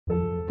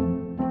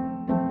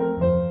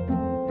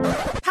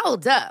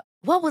Hold up.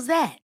 What was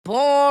that?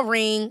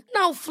 Boring.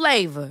 No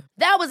flavor.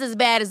 That was as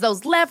bad as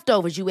those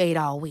leftovers you ate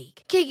all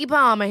week. Keke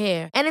Palmer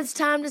here, and it's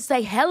time to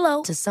say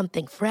hello to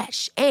something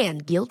fresh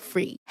and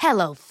guilt-free.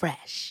 Hello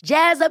Fresh.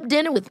 Jazz up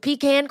dinner with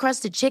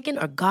pecan-crusted chicken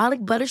or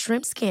garlic butter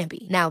shrimp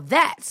scampi. Now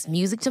that's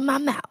music to my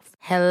mouth.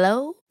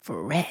 Hello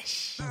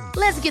Fresh.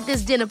 Let's get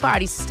this dinner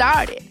party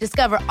started.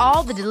 Discover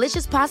all the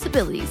delicious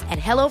possibilities at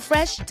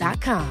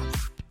hellofresh.com.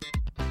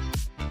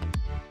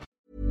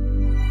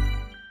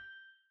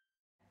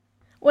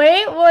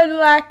 We would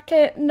like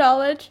to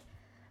acknowledge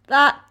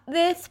that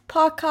this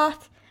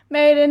podcast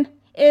meeting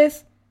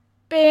is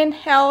being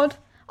held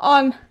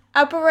on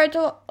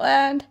Aboriginal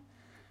land,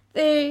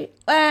 the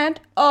land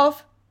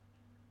of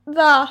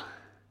the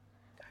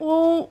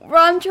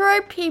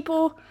Wurundjeri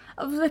people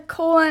of the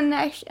Kulin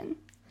Nation,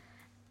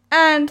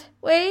 and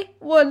we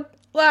would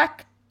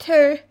like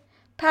to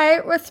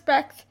pay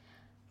respect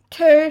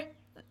to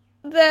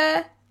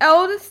the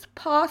elders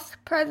past,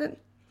 present,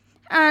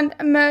 and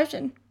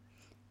emerging,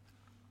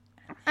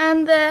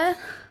 and their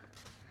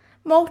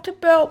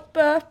multiple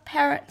birth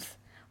parents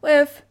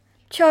with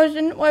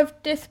children with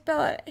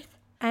disabilities.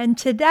 And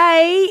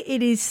today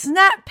it is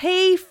Snap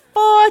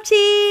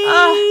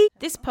P40.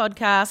 This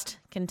podcast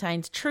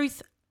contains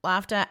truth,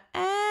 laughter,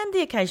 and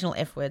the occasional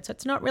F word, so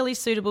it's not really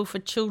suitable for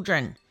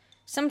children.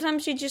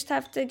 Sometimes you just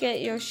have to get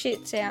your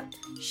shits out.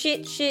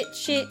 Shit, shit,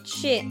 shit,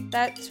 shit.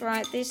 That's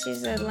right, this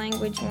is a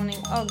language warning.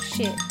 Oh,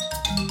 shit.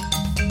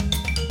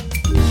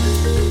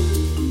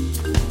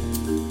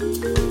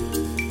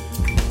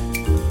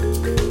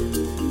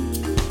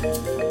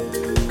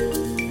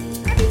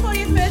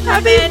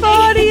 Happy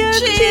 40th!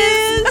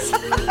 Cheers!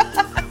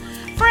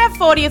 For our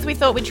 40th, we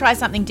thought we'd try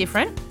something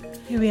different.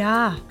 Here we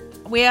are.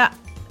 We're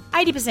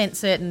 80%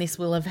 certain this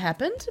will have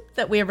happened,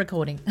 that we're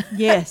recording.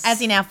 Yes.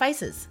 As in our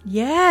faces.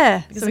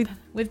 Yeah. Because So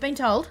we've been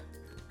told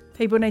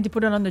people need to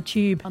put it on the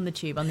tube. on the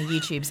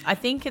YouTubes. I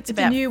think it's It's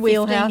a about new 15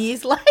 wheelhouse.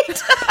 years late.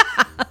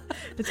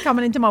 It's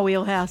coming into my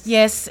wheelhouse.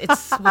 Yes,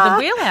 the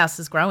wheelhouse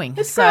is growing.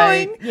 It's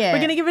growing. Yeah. We're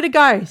going to give it a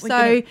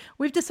go.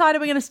 We've decided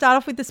we're going to start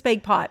off with the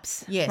speak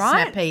pipes. Yes,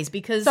 right? snap peas,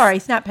 because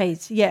Snap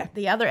peas. Yeah.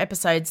 the other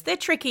episodes, they're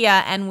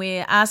trickier, and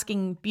we're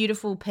asking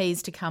beautiful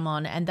peas to come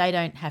on, and they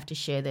don't have to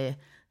share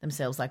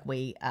themselves like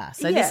we are.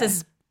 So this Yeah.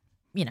 is,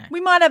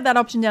 We might have that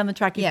option down the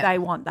track if Yeah. they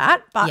want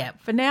that. But Yeah.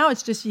 for now,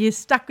 it's just you're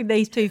stuck with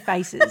these two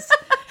faces.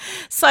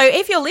 So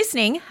if you're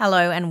listening,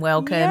 hello and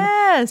welcome.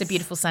 Yes. It's a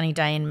beautiful sunny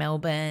day in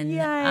Melbourne.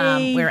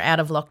 Yay. We're out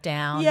of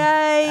lockdown.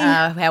 Yay.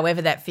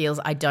 However that feels,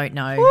 I don't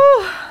know.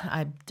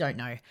 I don't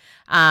know.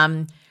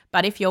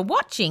 But if you're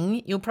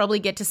watching, you'll probably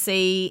get to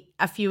see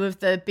a few of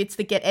the bits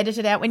that get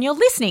edited out when you're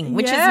listening,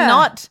 which Yeah. is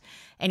not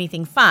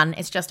anything fun.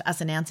 It's just us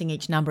announcing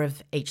each number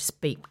of each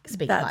speak That's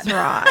pipe.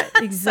 right.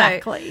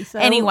 Exactly. So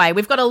Anyway,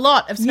 we've got a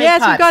lot of speak yes,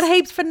 pipes. we've got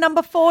heaps for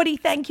number 40.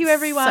 Thank you,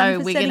 everyone, So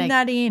for we're sending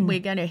gonna- that in.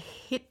 We're going to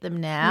hit them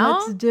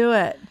now. Let's do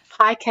it.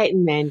 Hi, Kate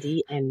and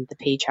Mandy and the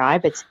P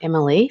Tribe. It's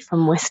Emily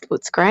from West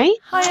Footscray.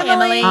 Hi,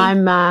 Emily.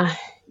 I'm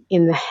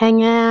in the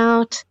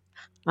hangout.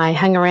 I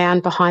hung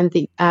around behind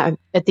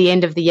at the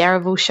end of the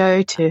Yarraville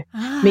show to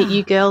meet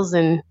you girls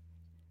and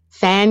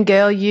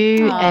fangirl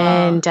you.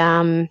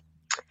 And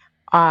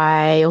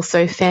I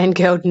also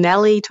fangirled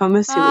Nellie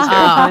Thomas, who was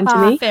very kind to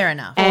me. Fair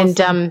enough.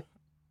 And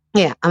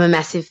yeah, I'm a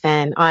massive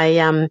fan.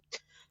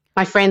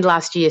 My friend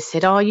last year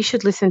said, "Oh, you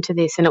should listen to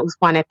this," and it was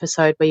one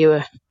episode where you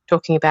were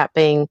talking about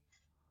being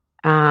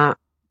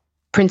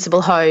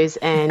Principal Hose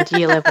and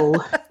Year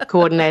Level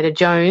Coordinator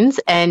Jones,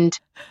 and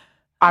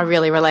I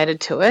really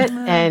related to it.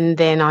 And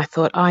then I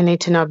thought, I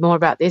need to know more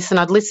about this, and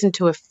I'd listened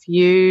to a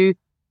few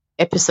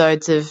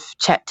episodes of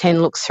Chat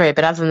 10 Looks Through,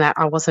 but other than that,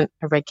 I wasn't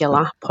a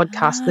regular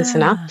podcast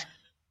listener.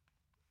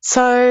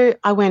 So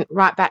I went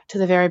right back to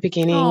the very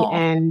beginning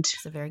and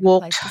It's a very good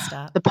walked place to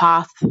start. the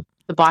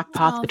bike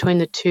path between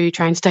the two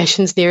train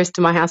stations nearest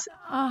to my house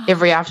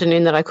every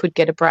afternoon that I could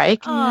get a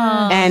break,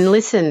 and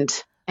listened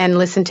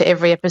to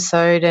every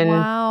episode and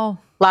Wow.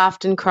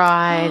 laughed and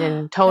cried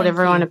and told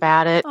everyone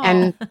about it.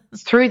 And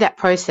through that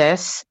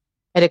process,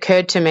 it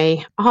occurred to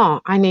me,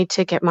 I need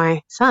to get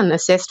my son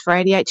assessed for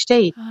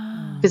ADHD,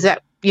 because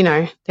that,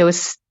 there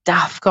was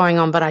stuff going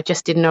on, but I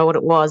just didn't know what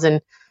it was. And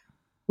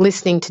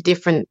listening to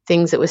different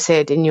things that were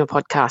said in your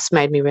podcast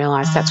made me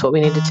realise that's what we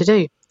needed to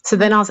do. So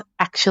then I was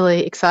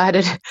actually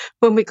excited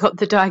when we got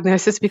the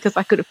diagnosis, because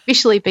I could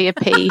officially be a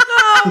P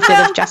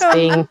instead of just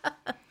being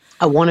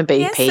a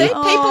wannabe P. See,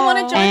 people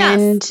want to join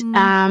us.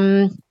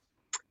 And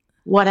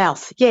what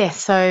else? Yeah,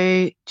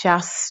 so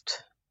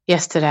just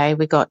yesterday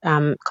we got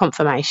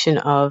confirmation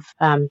of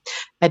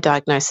a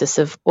diagnosis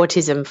of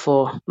autism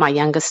for my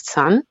youngest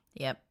son.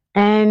 Yep.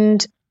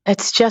 And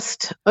it's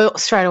just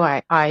straight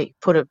away I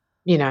put a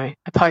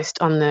post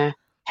on the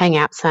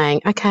Hangout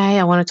saying, okay,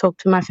 I want to talk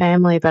to my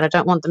family, but I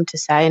don't want them to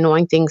say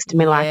annoying things to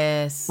me like,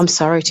 Yes. I'm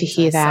sorry to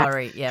hear that.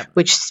 Sorry, yep.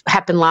 Which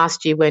happened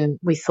last year when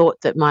we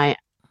thought that my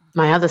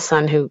other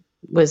son, who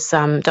was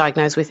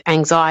diagnosed with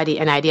anxiety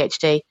and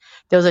ADHD,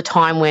 there was a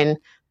time when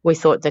we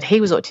thought that he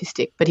was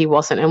autistic, but he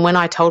wasn't. And when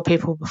I told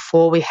people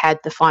before we had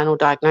the final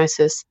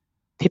diagnosis,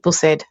 people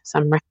said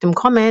some rectum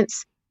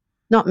comments,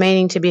 not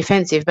meaning to be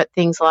offensive, but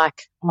things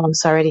like, oh, I'm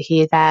sorry to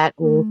hear that,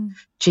 or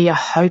gee, I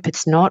hope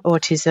it's not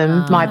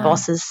autism. My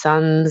boss's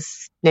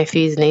son's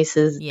nephew's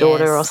niece's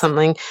daughter or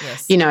something,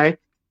 you know,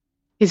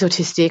 is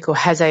autistic or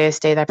has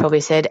ASD, they probably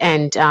said,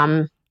 and,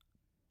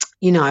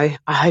 you know,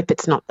 I hope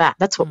it's not that.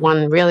 That's what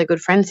one really good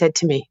friend said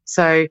to me.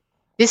 So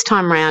this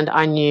time round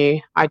I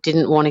knew I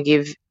didn't want to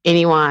give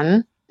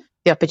anyone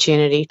the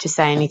opportunity to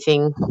say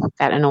anything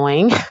that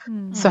annoying.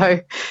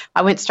 So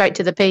I went straight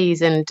to the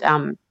P's and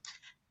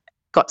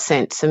got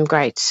sent some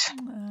great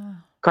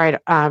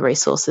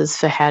resources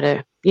for how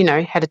to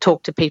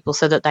talk to people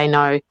so that they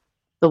know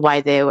the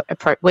way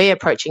we're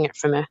approaching it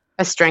from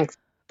a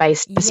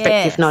strength-based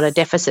perspective, not a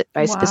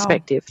deficit-based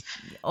perspective.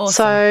 Awesome.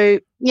 So,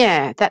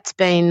 yeah, that's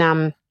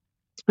been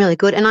really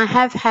good. And I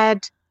have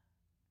had,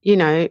 you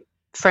know,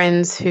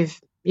 friends who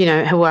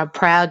are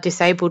proud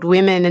disabled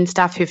women and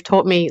stuff who've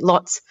taught me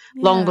lots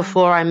long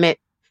before I met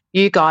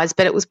you guys,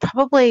 but it was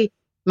probably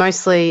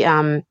mostly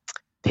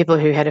people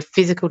who had a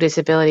physical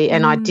disability,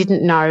 and I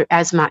didn't know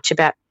as much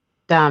about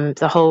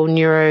the whole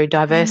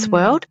neurodiverse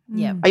world.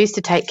 Yeah. I used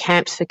to take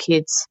camps for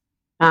kids,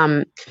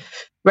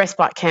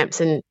 respite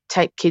camps, and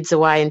take kids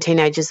away and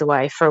teenagers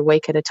away for a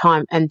week at a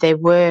time, and there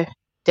were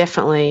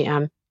definitely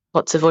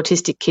lots of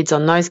autistic kids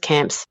on those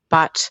camps,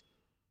 but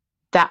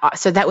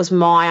that was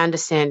my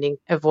understanding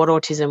of what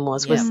autism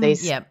was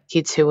these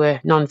kids who were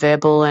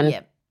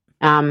nonverbal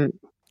and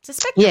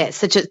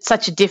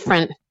such a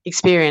different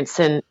experience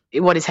than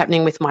what is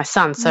happening with my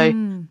son.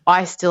 So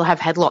I still have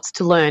had lots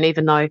to learn,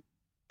 even though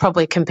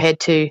probably compared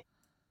to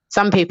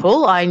some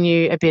people I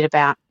knew a bit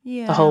about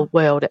the whole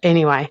world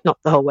anyway, not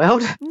the whole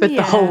world, but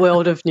the whole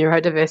world of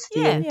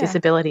neurodiversity and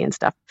disability and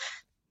stuff.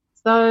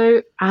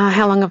 So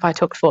how long have I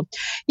talked for?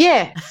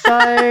 Yeah,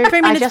 so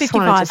 3 minutes I just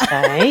 55. wanted to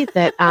say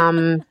that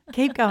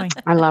Keep going.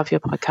 I love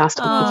your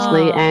podcast,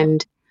 obviously,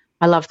 and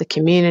I love the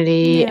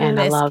community and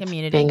I love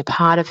being a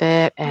part of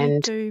it.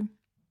 And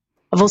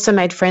I've also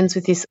made friends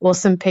with this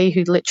awesome P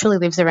who literally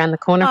lives around the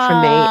corner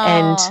from me,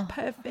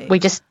 and we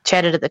just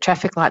chatted at the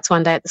traffic lights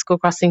one day at the school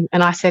crossing,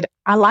 and I said,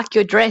 I like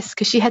your dress,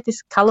 because she had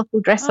this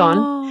colourful dress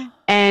on,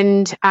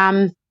 and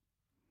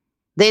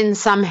then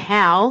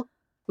somehow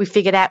we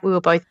figured out we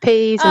were both Ps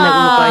and that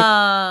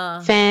we were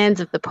both fans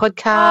of the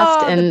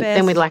podcast, and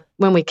then we've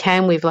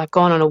like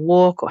gone on a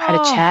walk or had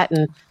a chat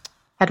and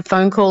had a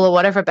phone call or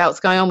whatever about what's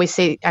going on.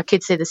 Our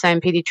kids see the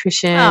same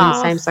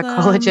paediatrician, same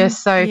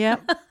psychologist, so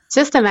it's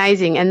just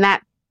amazing. And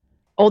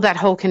all that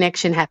whole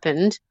connection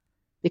happened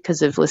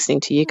because of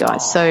listening to you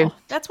guys. So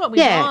that's what we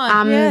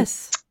want.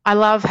 Yes. I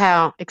love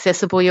how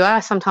accessible you are. I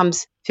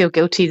sometimes feel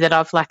guilty that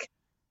I've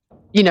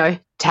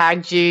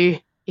tagged you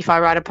if I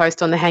write a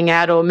post on the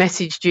Hangout or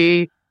messaged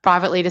you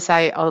privately to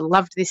say, I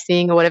loved this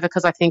thing or whatever,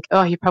 because I think,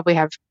 you probably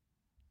have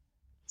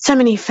so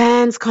many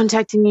fans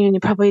contacting you and you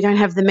probably don't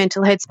have the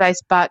mental headspace.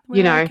 But,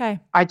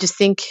 I just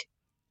think.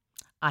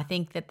 I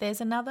think that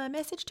there's another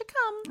message to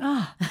come.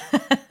 Oh,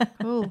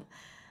 cool.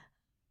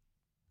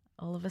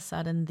 All of a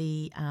sudden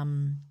the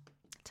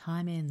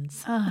time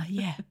ends. Oh,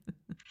 yeah.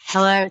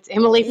 Hello, it's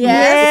Emily from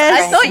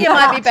Yes, I thought you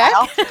might be back.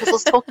 Because I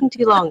was talking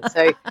too long.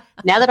 So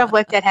now that I've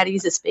worked out how to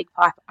use a speak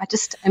pipe,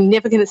 I'm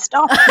never going to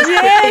stop.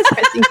 Yes.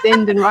 Pressing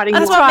send and writing.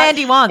 That's what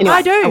Mandy wants. Anyway,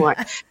 I do.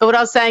 But what I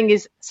was saying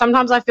is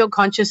sometimes I feel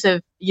conscious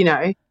of,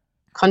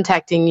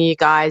 contacting you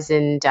guys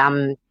and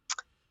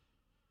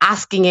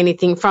asking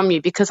anything from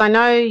you, because I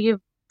know you're,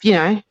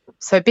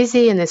 so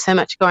busy and there's so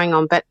much going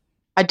on. But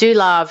I do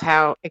love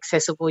how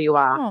accessible you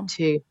are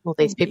to all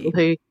these people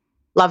who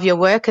love your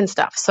work and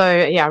stuff.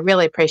 So, yeah, I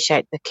really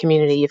appreciate the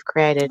community you've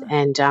created.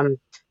 And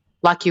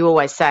like you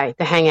always say,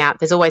 the Hangout,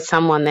 there's always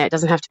someone there. It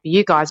doesn't have to be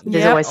you guys, but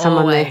there's always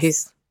someone there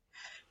who's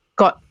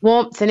got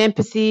warmth and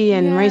empathy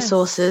and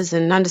resources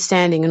and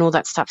understanding and all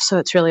that stuff. So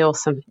it's really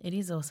awesome. It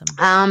is awesome.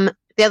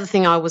 The other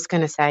thing I was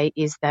going to say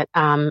is that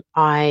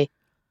I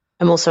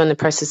am also in the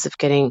process of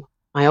getting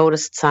my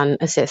oldest son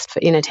assessed for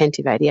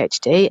inattentive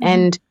ADHD.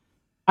 And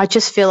I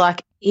just feel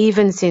like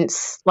even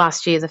since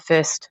last year, the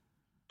first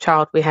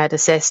child we had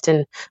assessed,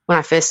 and when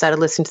I first started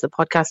listening to the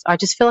podcast, I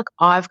just feel like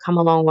I've come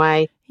a long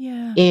way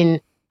in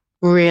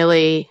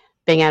really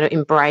being able to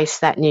embrace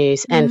that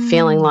news and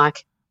feeling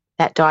like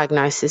that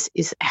diagnosis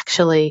is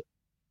actually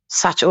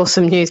such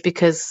awesome news,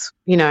 because,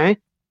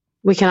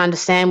 we can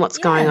understand what's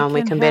going on.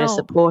 We can better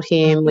support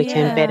him. We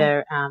can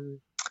better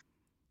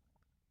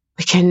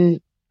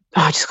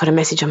I just got a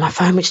message on my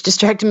phone which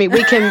distracted me.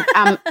 We can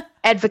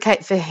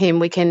advocate for him.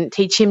 We can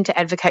teach him to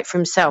advocate for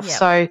himself. Yep.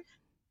 So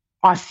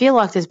I feel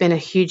like there's been a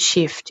huge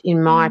shift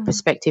in my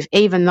perspective,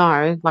 even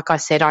though, like I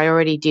said, I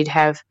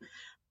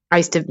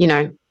used to,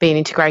 be an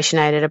integration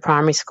aide at a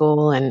primary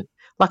school, and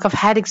like I've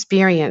had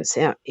experience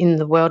in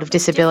the world of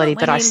disability,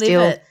 but I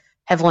still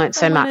have learnt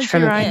so much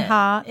from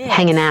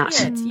hanging out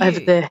over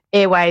the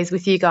airways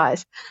with you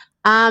guys.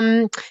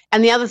 And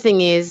the other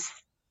thing is,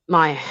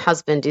 my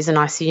husband is an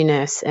ICU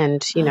nurse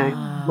and,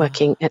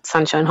 working at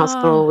Sunshine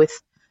Hospital with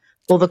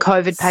all the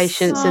COVID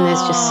patients, and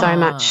there's just so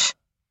much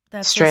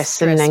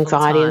stress and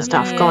anxiety and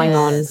stuff going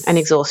on, and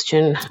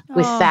exhaustion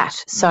with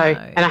that. So,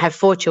 and I have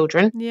 4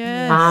 children.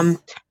 Yes.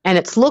 And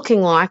it's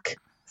looking like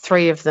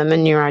 3 of them are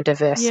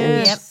neurodiverse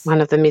Yes. and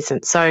one of them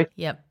isn't. So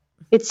Yep.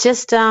 it's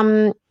just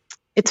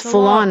it's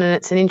full on, and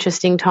it's an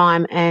interesting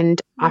time,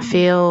 and I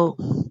feel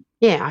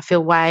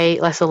way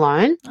less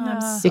alone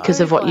because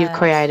of what you've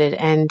created.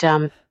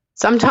 And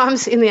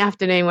sometimes in the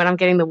afternoon when I'm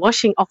getting the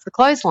washing off the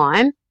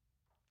clothesline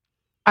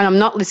and I'm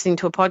not listening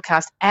to a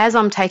podcast, as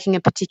I'm taking a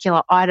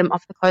particular item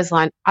off the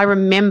clothesline, I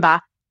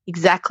remember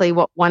exactly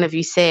what one of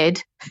you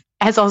said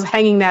as I was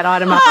hanging that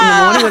item up in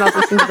the morning when I was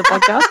listening to the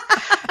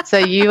podcast. So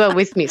you are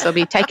with me. So I'll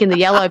be taking the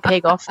yellow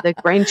peg off the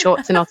green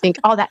shorts and I'll think,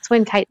 oh, that's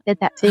when Kate said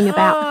that thing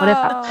about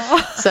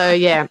whatever. So,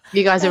 yeah,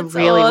 you guys are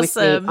really with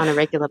me on a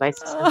regular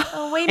basis.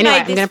 Anyway,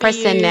 I'm going to press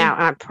send now,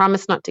 and I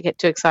promise not to get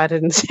too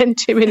excited and send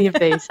too many of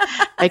these.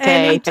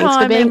 Okay, thanks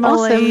for being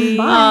awesome.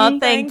 Bye. Oh,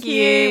 thank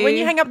you. When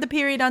you hang up the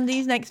period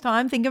undies next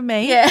time, think of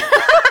me. Yeah.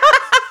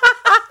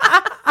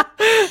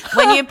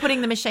 When you're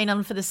putting the machine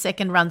on for the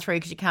second run through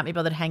because you can't be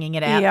bothered hanging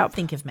it out, Yep.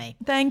 think of me.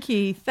 Thank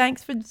you.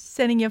 Thanks for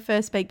sending your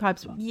first speak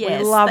pipes.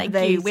 Yes, we love thank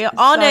these you. We're so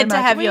honoured to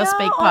much. have your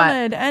speak pipe.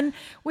 Honoured, and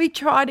we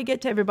try to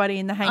get to everybody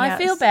in the hangouts. I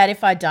feel bad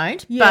if I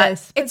don't,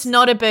 Yes, but it's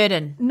not a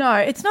burden. No,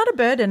 it's not a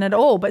burden at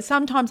all. But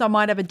sometimes I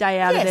might have a day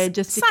out of Yes, there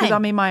just because same.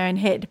 I'm in my own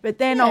head. But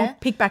then I'll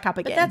pick back up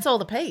again. But that's all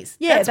the piece.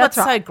 Yeah, that's that's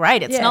what's right. so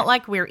great. It's Yeah. not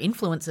like we're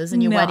influencers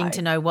and you're No. waiting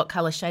to know what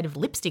colour shade of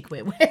lipstick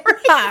we're wearing.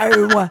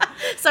 No.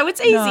 So it's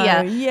easier.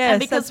 No, yes, And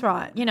because, that's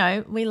right. You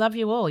know, we love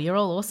you all. You're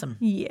all awesome.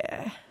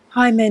 Yeah.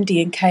 Hi,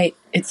 Mandy and Kate.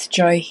 It's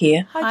Jo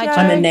here. Hi, Hi, Jo.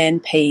 I'm a Nan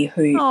P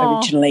who Aw.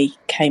 originally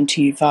came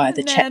to you via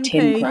the Nan Chat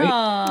 10 P. group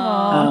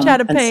Oh,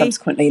 Chatter and P.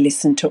 subsequently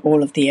listened to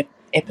all of the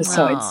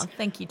episodes. Oh,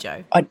 thank you,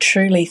 Jo. I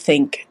truly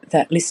think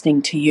that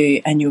listening to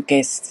you and your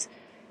guests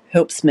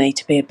helps me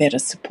to be a better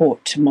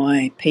support to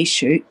my pea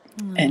shoot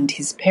and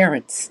his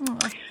parents.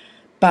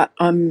 But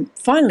I'm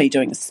finally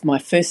doing my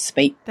first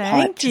speak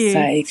pipe to you.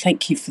 say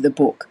thank you for the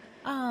book.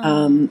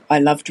 I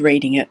loved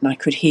reading it and I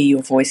could hear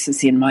your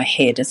voices in my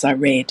head as I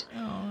read.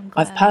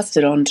 I've passed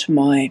it on to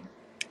my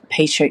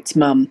pea shoot's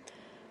mum,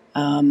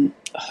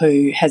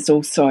 who has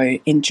also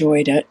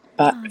enjoyed it,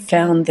 but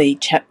found the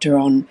chapter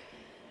on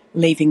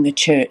leaving the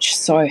church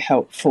so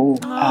helpful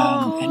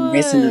and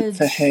resonant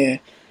for her.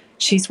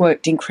 She's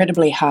worked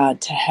incredibly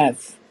hard to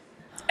have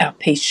our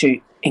pea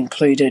shoot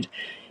included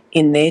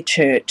in their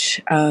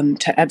church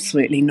to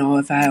absolutely no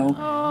avail.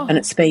 And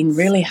it's been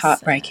really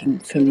heartbreaking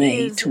for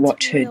me to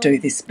watch her do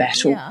this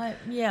battle.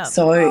 Yeah.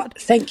 So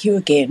thank you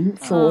again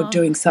for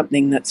doing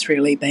something that's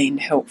really been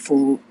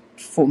helpful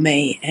for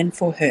me and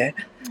for her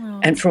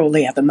and for all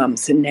the other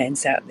mums and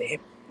nans out there.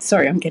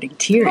 Sorry, I'm getting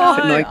teary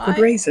for no good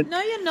reason.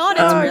 No, you're not.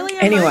 It's really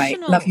emotional.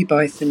 Anyway, love you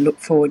both and look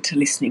forward to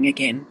listening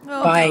again.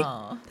 Bye.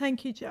 Oh,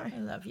 Thank you, Jo. I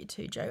love you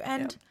too, Jo.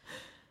 And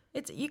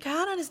you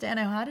can't understand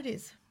how hard it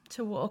is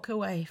to walk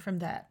away from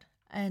that.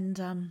 And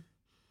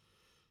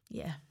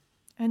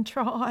And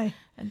try.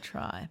 and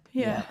try.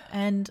 Yeah.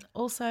 And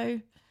also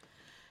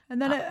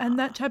And then and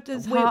that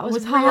chapter's it hard, was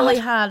was really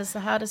hard. hard. It's the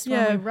hardest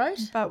one we wrote.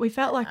 But we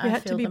felt like we I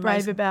had to feel be the brave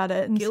most about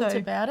it. And Guilt so,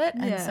 about it.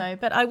 And yeah. so,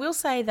 but I will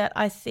say that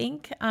I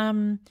think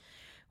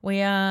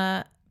we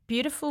are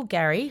beautiful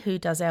Gary, who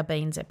does our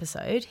Beans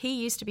episode.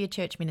 He used to be a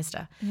church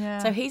minister. Yeah.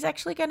 So he's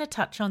actually going to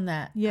touch on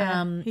that.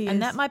 Yeah, he and is.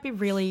 that might be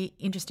really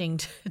interesting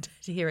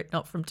to hear it,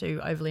 not from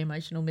two overly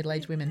emotional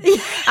middle-aged women.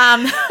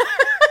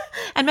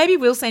 And maybe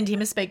we'll send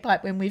him a speak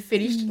pipe when we've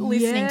finished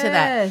listening to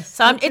that. Yes,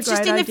 So that's a it's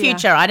just great in the idea.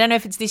 future. I don't know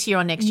if it's this year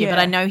or next year, but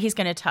Yeah. I know he's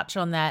going to touch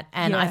on that.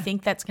 And I Yeah.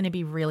 think that's going to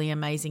be really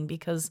amazing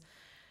because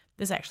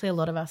there's actually a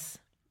lot of us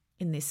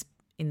in this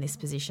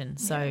position.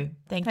 So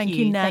thank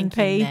you, Nan thank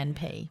P. you, Nan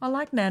P. I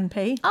like Nan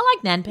P. I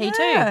like Nan P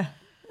Yeah. too.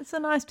 It's a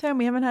nice term.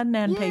 We haven't had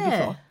Nan P Yeah.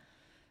 before.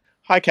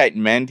 Hi, Kate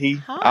and Mandy.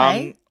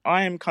 Hi.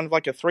 I am kind of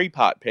like a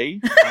 3-part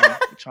P,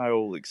 which I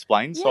will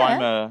explain. So Yeah.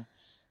 I'm a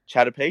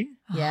chatter P.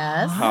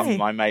 Yes. Hi.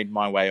 I made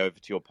my way over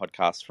to your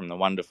podcast from the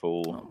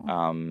wonderful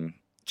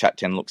Chat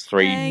 10 Looks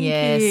 3 Thank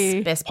Yes.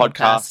 you. Best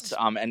podcast,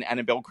 podcast. and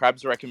Annabelle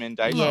Crabb's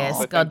recommendation. Yes,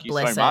 so God thank you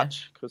bless so her.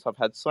 much because I've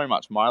had so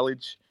much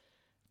mileage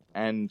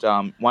and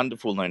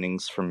wonderful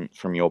learnings from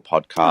your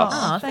podcast.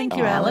 Oh, thank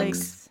you,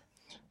 Alex.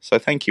 So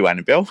thank you,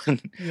 Annabelle.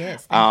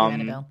 Yes, thank you,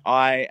 Annabelle.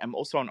 I am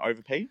also an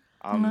over P.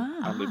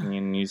 I'm living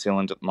in New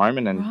Zealand at the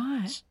moment and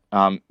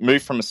Right.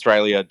 moved from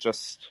Australia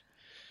just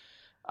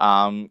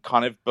kind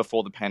of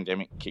before the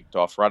pandemic kicked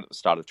off, right at the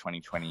start of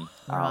 2020.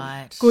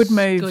 Right. Good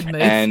move. Good move.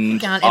 And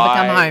Can't ever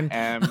come I home.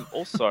 am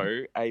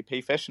also a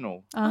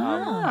professional.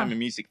 Ah. I'm a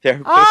music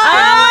therapist.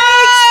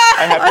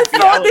 I happen to be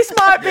thought Alex. this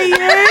might be you.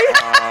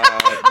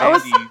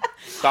 Mandy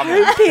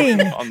summoned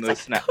hoping. on the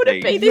Snap Could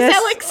it be feed, this,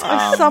 Alex?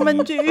 I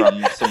summoned you.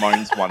 from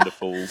Simone's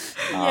wonderful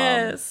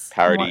Yes.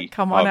 parody.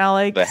 Come on, of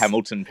Alex. The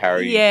Hamilton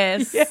parody.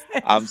 Yes.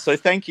 So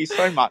thank you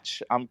so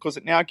much because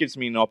it now gives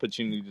me an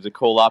opportunity to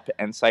call up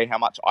and say how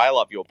much I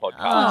love your podcast.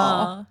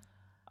 Aw.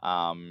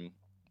 And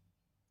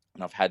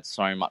I've had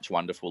so much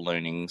wonderful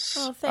learnings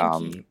Oh,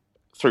 thank you.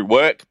 through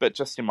work, but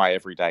just in my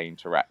everyday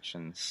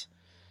interactions.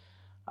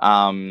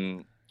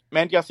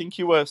 Mandy, I think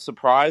you were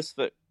surprised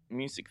that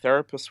music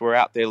therapists were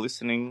out there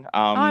listening.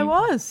 I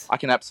was. I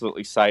can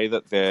absolutely say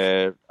that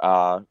there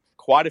are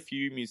quite a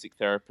few music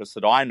therapists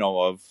that I know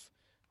of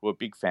who are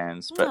big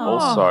fans, but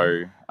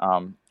also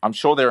I'm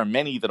sure there are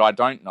many that I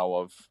don't know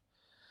of.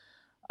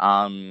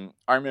 I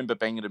remember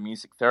being at a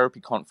music therapy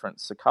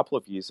conference a couple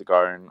of years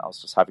ago, and I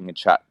was just having a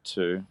chat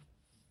to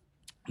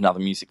another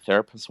music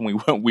therapist,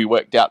 and we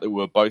worked out that we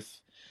were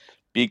both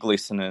big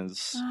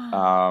listeners.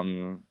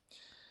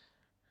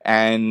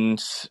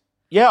 And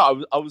yeah,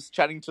 I was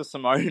chatting to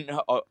Simone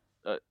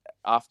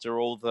after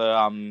all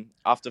the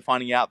after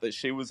finding out that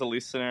she was a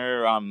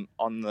listener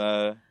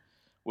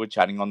we're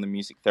chatting on the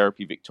Music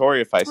Therapy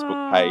Victoria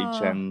Facebook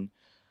page, and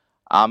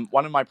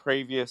one of my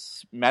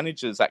previous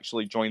managers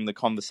actually joined the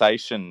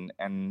conversation,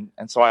 and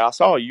so I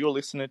asked, "Oh, are you a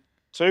listener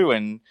too?"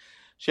 And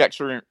she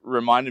actually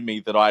reminded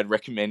me that I had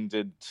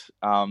recommended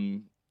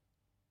the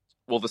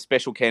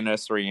Special Care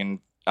Nursery and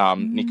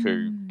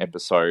NICU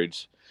episode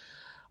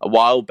a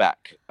while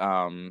back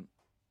to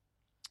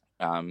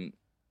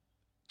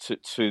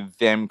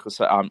them,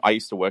 because I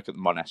used to work at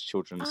the Monash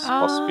Children's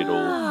Hospital.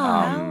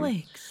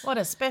 Alex, what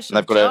a special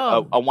they've got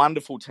job. a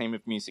wonderful team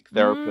of music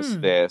therapists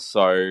there,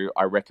 so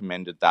I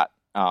recommended that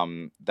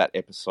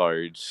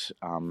episode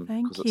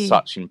because it's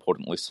such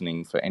important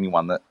listening for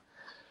anyone that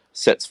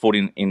sets foot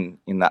in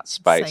that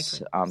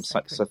space.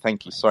 So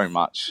thank you so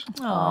much.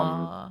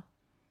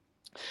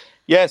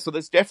 Yeah, so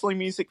there's definitely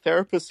music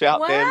therapists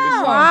out there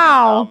listening.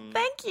 Wow,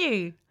 thank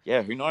you.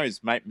 Yeah, who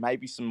knows?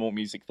 Maybe some more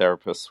music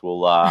therapists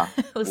will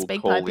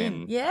speak call pipe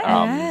in.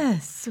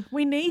 Yes,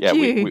 we need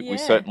you. We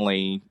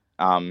certainly,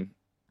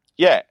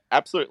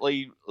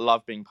 absolutely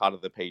love being part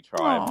of the P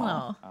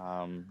Tribe.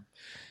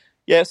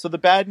 Yeah, so the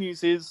bad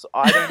news is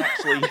I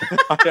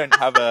don't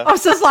have a, I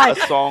was just like,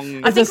 a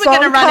song. I think we're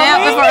going to run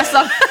out before a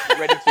song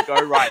ready to go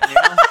right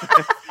now.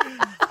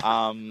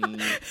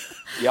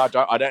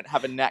 I don't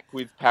have a knack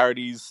with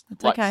parodies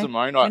like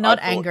Simone. We're not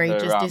angry,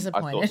 just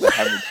disappointed. I thought the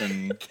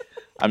Hamilton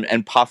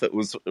and Puffet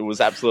was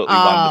absolutely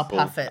wonderful.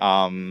 Puffet.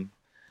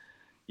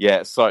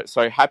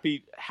 So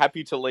happy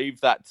to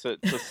leave that to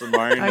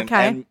Simone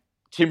and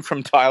Tim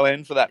from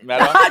Thailand for that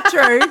matter.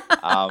 True.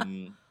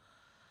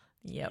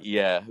 Yep.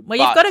 Yeah. Well,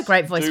 you've got a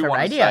great voice for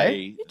radio.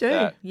 You do.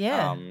 That,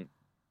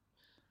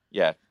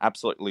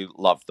 absolutely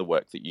love the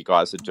work that you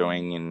guys are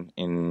doing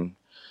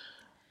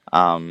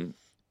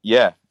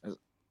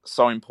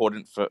so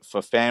important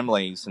for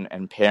families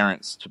and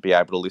parents to be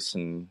able to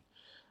listen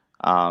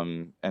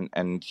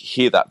and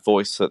hear that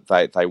voice that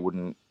they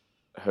wouldn't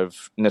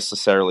have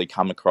necessarily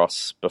come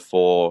across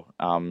before,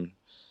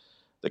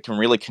 that can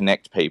really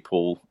connect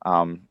people,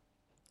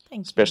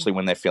 especially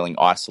when they're feeling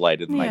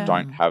isolated and they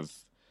don't have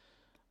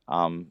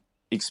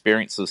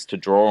experiences to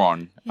draw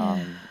on.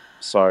 I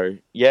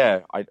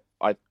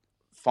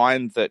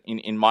find that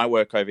in my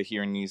work over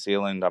here in New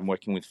Zealand, I'm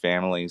working with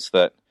families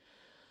that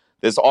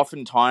there's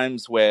often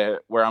times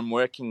where I'm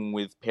working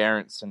with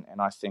parents and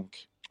I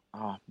think,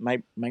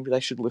 maybe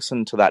they should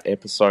listen to that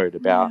episode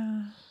about,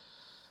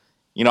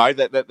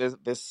 that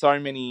there's so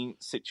many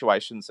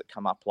situations that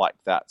come up like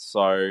that.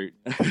 So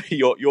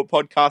your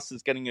podcast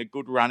is getting a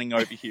good running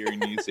over here in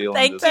New Zealand.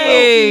 Thank as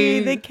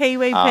you, well. the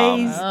Kiwi Peas.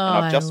 And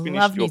I've just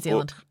finished your New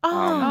Zealand.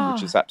 book,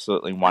 which is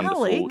absolutely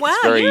wonderful. Alex.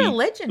 Wow, you're a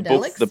legend,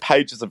 Alex. The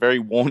pages are very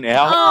worn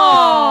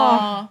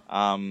out.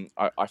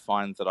 I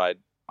find that I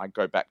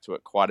go back to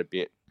it quite a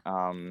bit.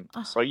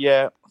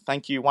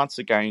 Thank you once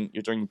again.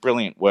 You're doing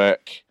brilliant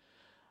work.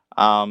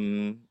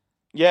 And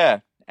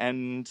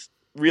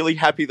really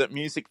happy that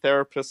music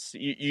therapists,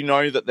 you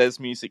know that there's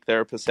music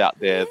therapists out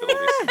there that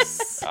are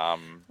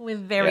listening. We're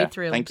very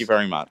thrilled. Thank you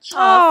very much.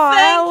 Oh,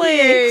 thank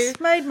Alex,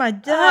 made my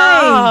day.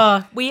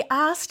 Oh, we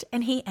asked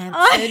and he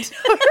answered.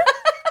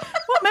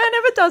 What man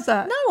ever does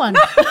that? No one.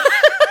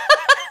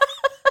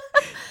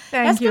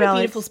 Thank you, got a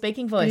Alex. beautiful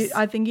speaking voice.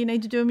 I think you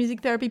need to do a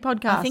music therapy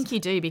podcast. I think you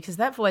do, because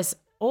that voice,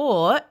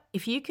 or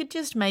if you could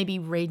just maybe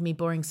read me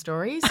boring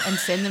stories and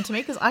send them to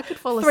me, because I could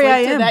fall asleep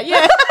 3 to a.m. that.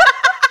 Yeah.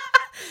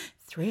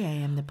 3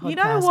 a.m. the podcast You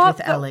know what?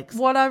 with Alex.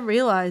 What I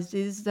realised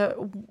is that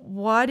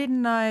why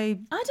didn't I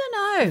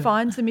don't know.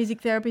 find some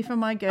music therapy for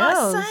my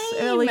girls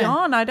same. early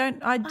on? I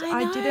didn't.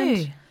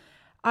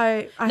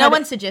 No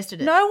one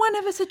suggested it. No one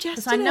ever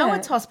suggested it. Because I know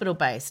it's hospital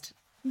based.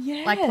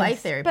 Yes. like play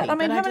therapy. But I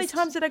mean, how many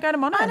times did I go to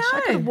Monash?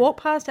 I could have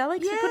walked past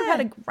Alex. We could have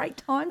had a great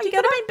time You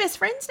together. could have been best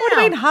friends now. Would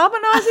have been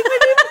harmonising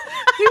with him.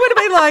 He would have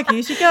been like,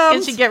 here she comes.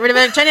 Can she get rid of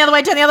it? Turn the other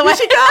way, turn the other way.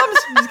 Here she comes.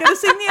 She's going to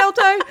sing the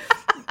alto.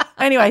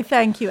 Anyway,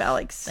 thank you,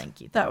 Alex.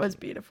 Thank you. That was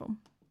beautiful.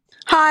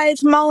 Hi,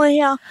 it's Molly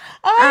here.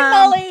 Hi,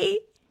 Molly.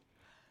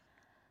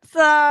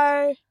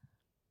 So,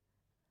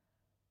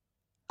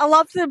 I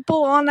love the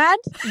Bouillon ad.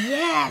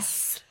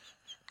 Yes.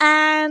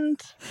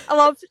 And I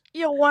love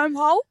your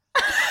wormhole.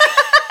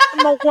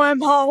 My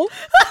wormhole.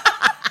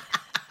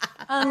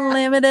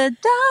 Unlimited.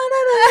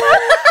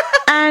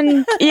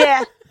 And,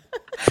 yeah.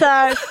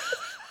 So,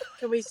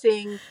 Can we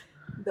sing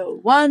the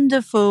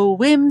wonderful,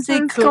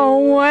 whimsical, it's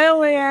called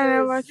really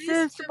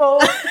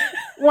irresistible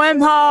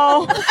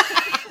wormhole.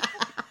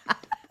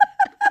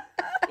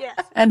 Yes.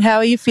 and how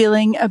are you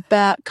feeling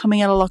about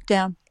coming out of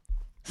lockdown?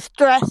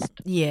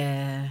 Stressed,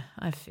 Yeah,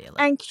 I feel it.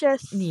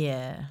 anxious,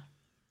 Yeah.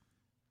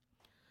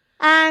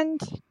 and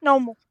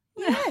normal.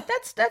 Yeah,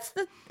 that's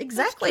the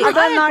exactly. I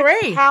don't know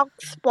agree. how to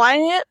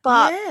explain it,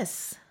 but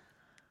Yes.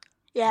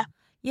 yeah.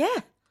 Yeah.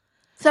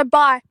 So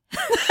bye.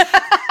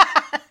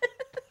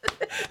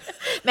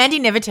 Mandy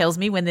never tells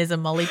me when there's a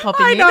Molly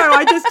popping I in. know.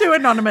 I just do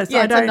anonymous. Yeah,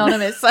 I it's don't.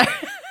 anonymous. So,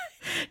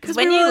 because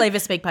when we you were- leave a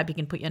speak pipe, you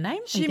can put your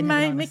name. She you can have it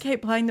made me anonymous.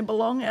 keep playing the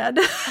Belong ad,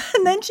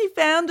 and then she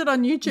found it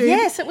on YouTube.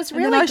 Yes, it was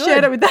and then really I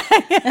shared good. it with the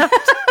Hangout.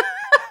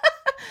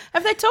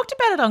 Have they talked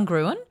about it on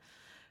Gruen?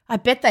 I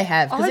bet they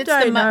have. 'cause I it's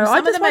don't the know. Some I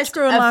of the just watched most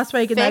Gruen last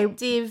week and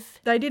effective.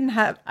 they didn't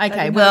have. they Okay,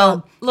 didn't well, have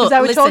it on. 'Cause look, they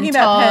were listen, talking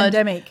about Todd,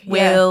 pandemic.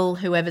 Will,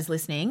 whoever's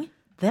listening,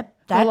 that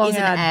Belong is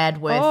an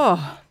ad worth.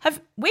 Oh.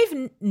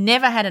 We've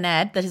never had an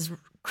ad that has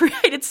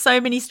created so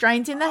many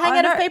strains in the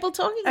Hangout of know. people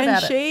talking And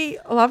about it. she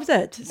loves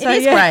it. So, It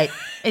is yeah. great.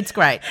 It's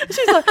great.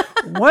 She's like,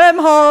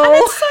 wormhole. And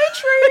it's so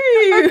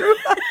true.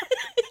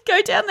 You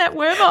go down that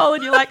wormhole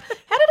and you're like,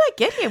 how did I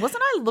get here?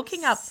 Wasn't I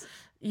looking up,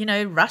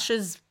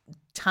 Russia's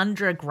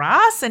tundra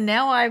grass, and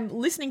now I'm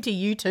listening to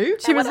you too?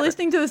 She was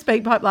listening to the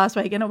speak pipe last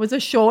week, and it was a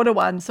shorter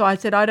one. So I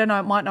said, I don't know,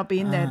 it might not be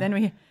in there. Then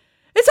we hear,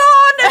 it's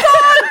on,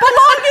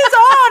 Belong is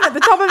on at the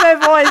top of her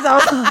voice. I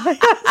was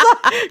like,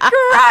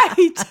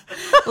 great.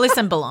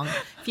 Listen, Belong,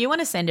 if you want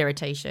to send her a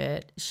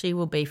T-shirt, she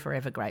will be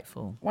forever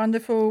grateful.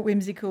 Wonderful,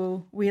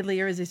 whimsical, weirdly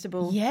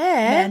irresistible.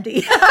 Yeah.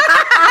 Mandy.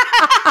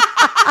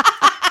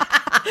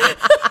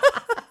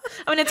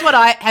 I mean, it's what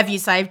I have you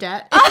saved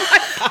at.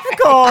 Of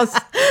course.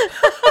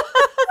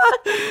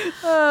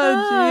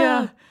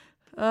 Oh,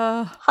 dear.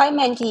 Hi,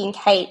 Mandy and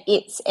Kate.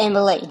 It's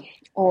Emily,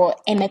 or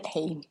Emma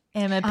P.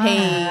 Emma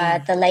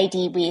P. The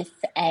lady with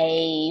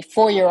a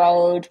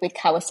 4-year-old with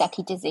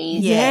Kawasaki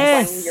disease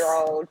Yes. and a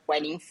 1-year-old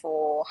waiting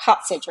for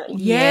heart surgery.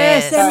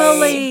 Yes, Yes.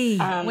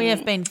 Emily. We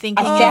have been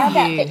thinking I of found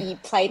out you. that you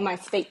played my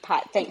speak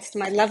pipe thanks to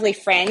my lovely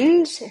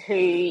friend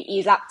who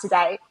is up to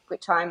date,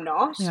 which I'm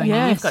not. Yeah,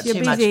 Yes, you've got you're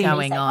too much busy.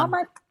 going Like, oh on.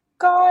 my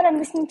God, I'm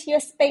listening to your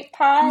speak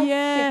pipe.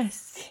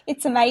 Yes.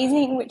 It's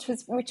amazing, which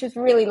was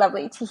really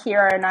lovely to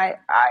hear, and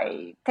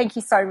I thank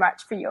you so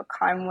much for your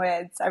kind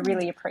words. I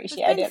really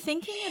appreciate I've been it.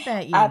 thinking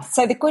about you.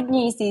 So the good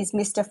news is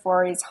Mr.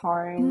 Four is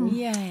home.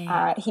 Yay.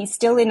 He's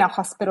still in a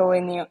hospital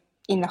in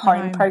the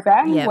home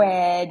program Yep.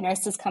 where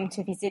nurses come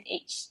to visit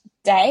each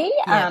day.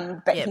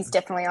 Yep. But Yep. he's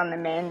definitely on the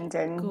mend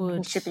and Good.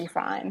 he should be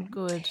fine.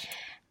 Good.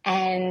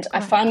 And I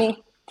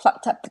finally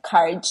plucked up the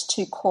courage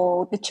to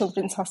call the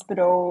Children's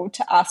Hospital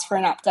to ask for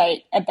an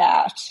update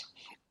about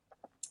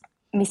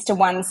Mr.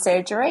 One's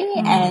surgery,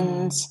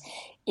 and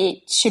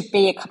it should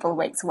be a couple of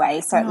weeks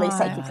away, so at least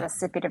that gives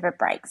us a bit of a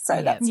break.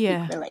 So that's a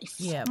Yeah. big relief.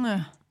 Yeah.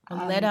 Uh,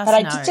 Well, let us But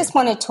I know. did just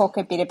want to talk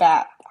a bit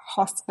about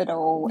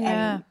hospital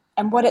Yeah.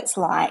 and what it's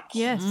like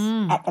Yes.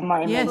 at the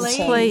moment. Yes,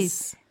 and-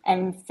 please.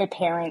 And for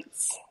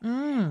parents.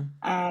 Mm.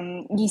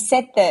 You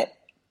said that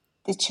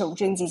the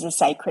Children's is a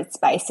sacred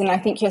space, and I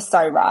think you're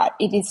so right.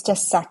 It is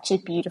just such a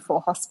beautiful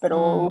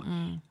hospital.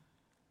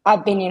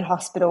 I've been in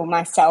hospital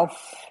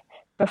myself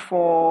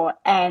before,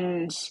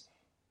 and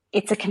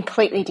it's a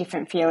completely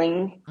different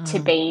feeling to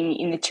being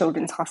in the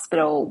Children's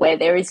Hospital, where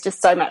there is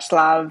just so much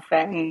love,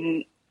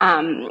 and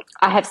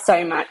I have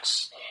so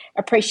much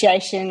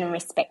appreciation and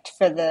respect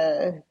for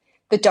the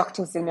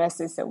doctors and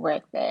nurses that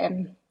work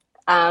there.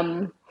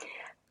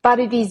 But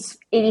it is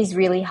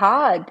really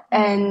hard,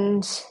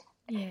 and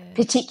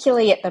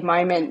particularly at the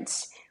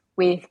moment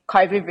with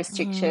COVID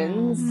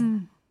restrictions.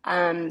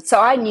 So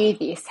I knew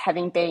this,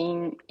 having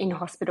been in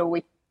hospital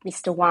with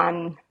Mr.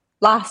 One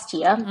last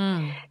year,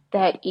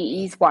 that it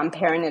is one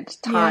parent at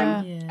a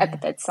time at the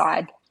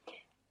bedside.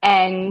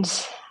 And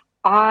so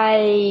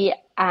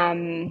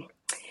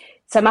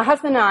my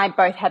husband and I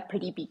both have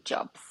pretty big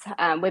jobs.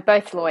 We're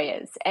both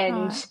lawyers,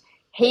 and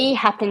he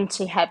happened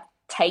to have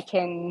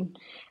taken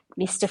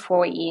Mr.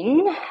 Foy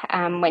in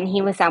when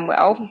he was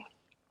unwell,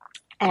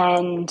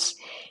 and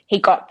he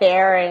got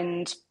there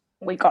and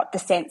we got the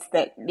sense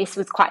that this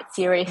was quite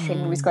serious and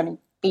he was going to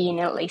be in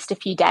at least a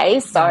few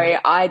days. So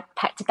I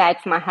packed a bag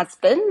for my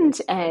husband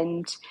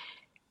and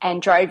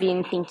drove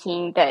in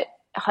thinking that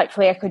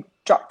hopefully I could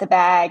drop the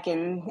bag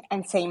and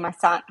see my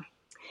son.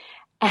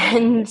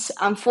 And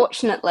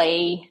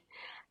unfortunately,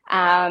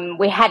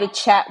 we had a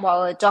chat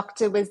while a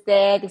doctor was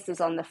there. This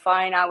was on the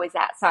phone. I was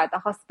outside the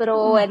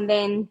hospital, and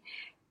then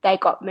they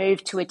got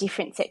moved to a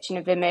different section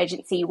of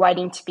emergency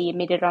waiting to be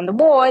admitted on the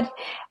ward.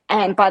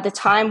 And by the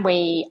time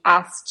we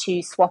asked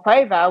to swap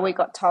over, we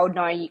got told,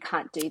 no, you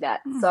can't do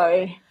that.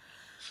 So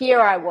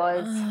here I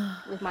was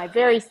with my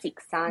very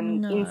sick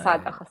son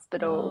inside the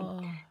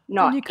hospital,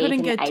 not you couldn't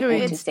even get to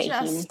able him. to It's see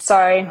him. just-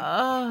 So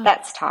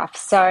that's tough.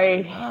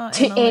 So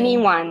to Emily.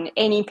 anyone,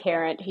 any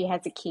parent who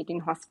has a kid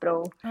in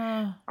hospital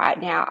right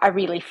now, I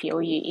really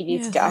feel you. It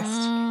is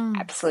just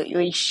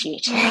absolutely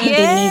shit.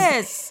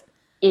 Yes.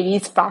 It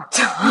is fucked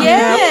up.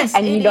 Yes,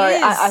 and you it know,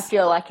 is. I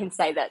feel I can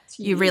say that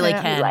to you. You really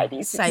you can.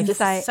 ladies. Say- It's just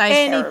say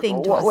terrible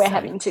anything to what us, we're so.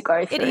 having to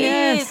go through. It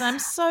is. I'm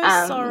so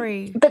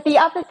sorry. But the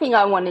other thing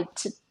I wanted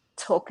to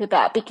talk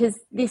about, because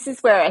this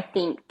is where I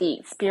think the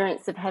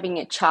experience of having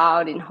a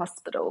child in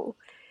hospital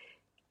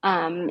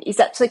is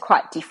actually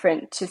quite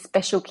different to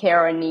special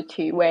care or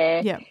NICU,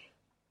 where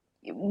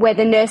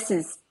the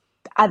nurses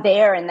are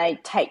there and they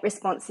take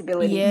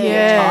responsibility for your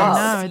Yeah, child.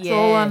 no, it's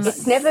all on.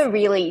 It's never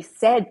really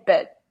said,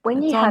 but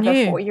when It's you on have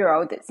you. a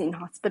 4-year-old that's in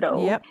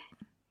hospital, Yep.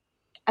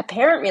 a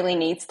parent really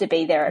needs to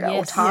be there at all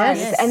Yes, times,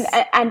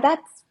 yes. and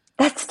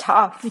that's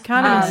tough. You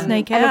can't even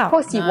sneak and out. of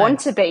course, you No. want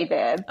to be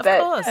there, Of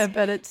but course. Yeah,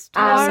 but it's so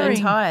tiring.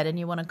 tired and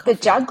you want to the coffee.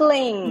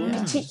 juggling,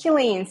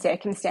 particularly in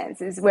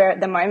circumstances where at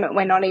the moment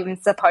we're not even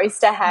supposed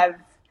to have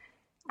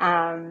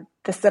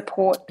the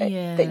support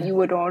that you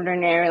would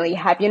ordinarily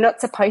have. You're not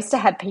supposed to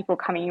have people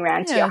coming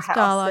around to your house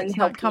Starlight's and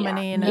not helping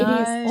coming out.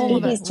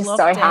 in. It is just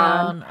so hard.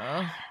 Lockdown.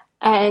 Oh,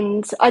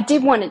 And I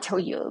did want to tell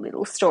you a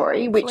little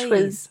story, which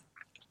was,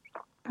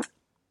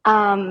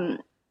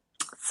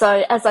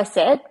 so as I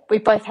said, we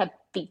both have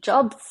big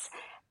jobs,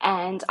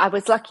 and I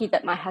was lucky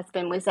that my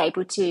husband was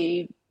able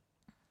to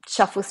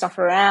shuffle stuff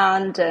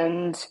around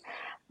and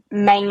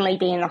mainly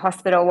be in the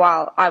hospital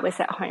while I was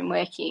at home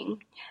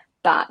working.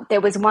 But there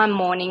was one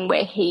morning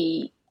where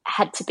he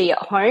had to be at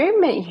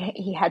home.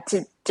 He had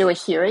to do a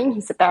hearing.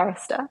 He's a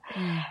barrister.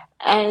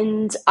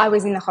 And I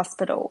was in the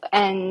hospital,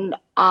 and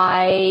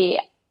I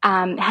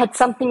had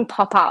something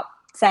pop up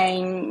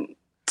saying,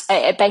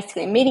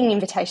 basically a meeting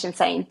invitation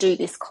saying, do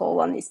this call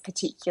on this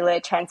particular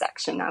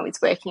transaction I was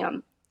working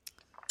on.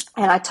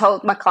 And I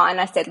told my client,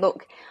 I said,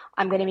 look,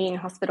 I'm going to be in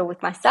hospital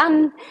with my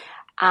son.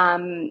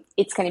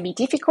 It's going to be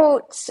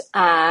difficult.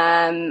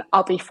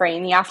 I'll be free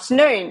in the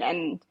afternoon.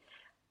 And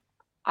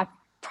I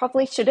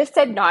probably should have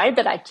said no,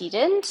 but I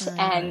didn't.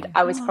 And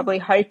I was probably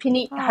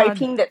hoping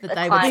that the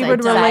they client would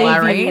would say, say,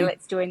 "Don't okay, worry."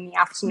 let's do it in the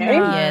afternoon.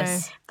 No.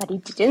 yes. But he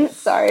didn't.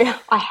 So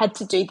I had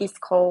to do this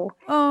call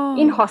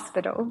in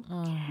hospital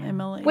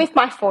Emily. with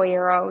my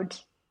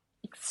 4-year-old,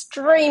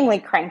 extremely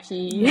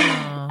cranky,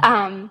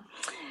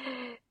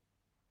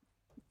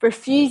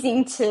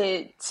 refusing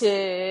to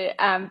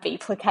be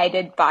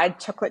placated by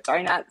chocolate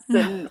donuts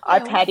and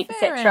iPad,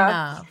 Fair etc.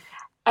 enough.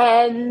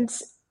 And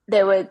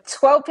there were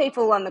 12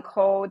 people on the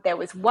call. There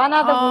was one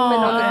other woman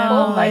on the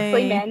call, Emily.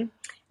 mostly men,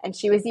 and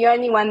she was the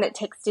only one that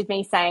texted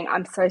me saying,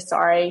 I'm so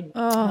sorry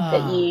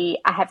that you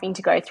are having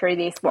to go through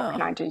this. What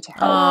can I do to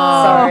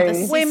help? The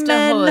So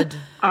sisterhood.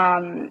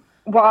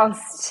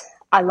 whilst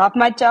I love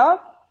my job,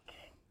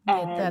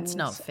 Yeah, that's and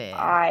not fair.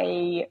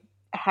 I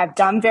have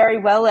done very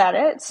well at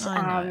it.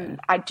 I know.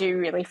 I do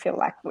really feel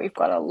like we've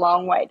got a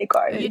long way to go.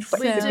 It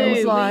But sounds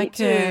still, like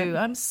do. it.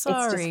 I'm it's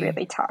sorry. just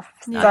really tough.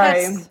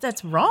 Yeah. So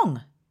That's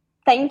wrong.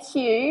 thank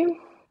you,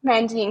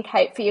 Mandy and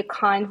Kate, for your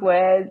kind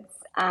words.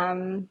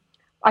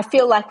 I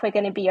feel like we're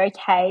going to be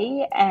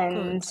okay,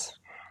 and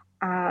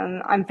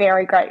I'm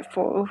very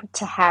grateful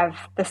to have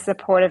the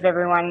support of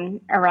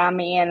everyone around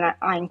me, and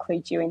I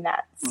include you in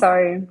that.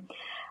 So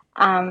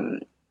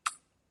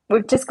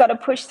we've just got to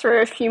push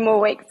through a few more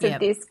weeks of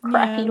this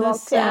crappy the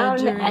lockdown,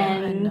 surgery,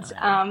 and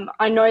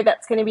I know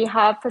that's going to be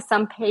hard for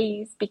some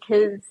Ps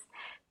because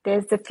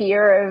there's the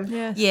fear of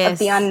Yes.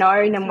 the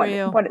unknown and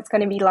real. what it's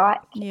going to be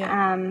like.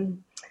 Yeah.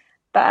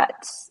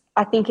 But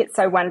I think it's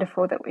so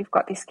wonderful that we've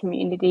got this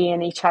community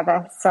and each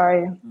other.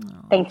 So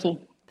thank you.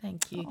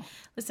 Thank you.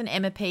 Listen,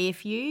 Emma P.,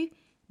 if you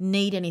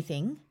need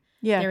anything,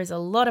 Yeah. there is a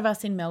lot of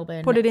us in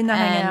Melbourne. Put it in the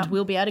and hangout.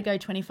 we'll be able to go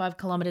 25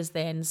 kilometres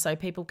then, so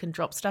people can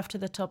drop stuff to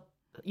the top,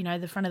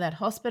 the front of that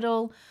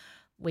hospital.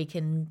 We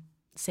can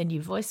send you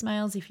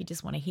voicemails if you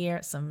just want to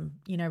hear some,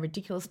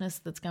 ridiculousness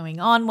that's going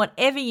on,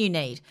 whatever you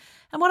need.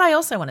 And what I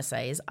also want to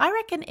say is I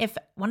reckon if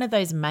one of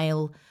those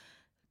male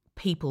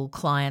people,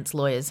 clients,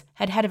 lawyers,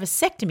 had a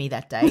vasectomy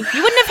that day, you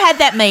wouldn't have had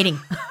that meeting.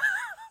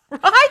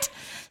 Right?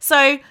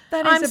 So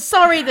I'm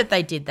sorry that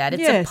they did that.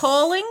 It's Yes,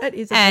 appalling. it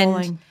is And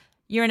appalling.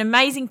 you're an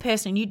amazing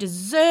person and you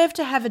deserve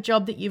to have a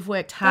job that you've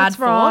worked hard That's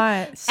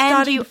right. for. And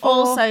Studied you for.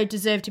 also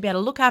deserve to be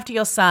able to look after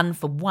your son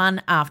for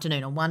one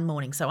afternoon or one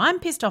morning. So I'm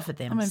pissed off at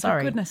them. I mean, for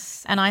sorry.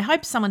 goodness. And I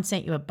hope someone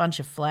sent you a bunch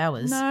of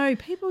flowers. No,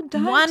 people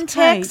don't. One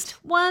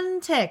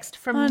text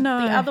from I the know.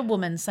 other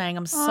woman saying,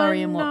 I'm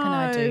sorry and what can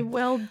I do?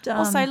 Well done.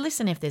 Also,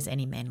 listen, if there's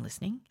any men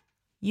listening,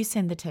 you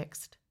send the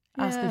text.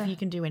 Ask Yeah. if you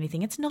can do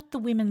anything. It's not the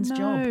women's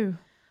job. No.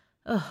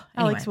 Ugh,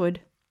 Alex anyway. would.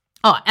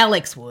 Oh,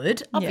 Alex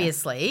would,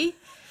 obviously.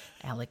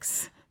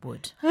 Alex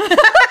would.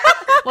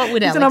 What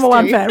would He's Alex the number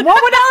one do? fan.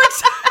 What would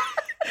Alex?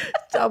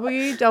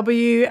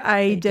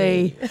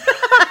 WWAD.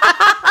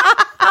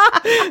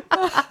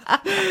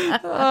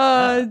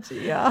 Oh,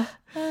 dear.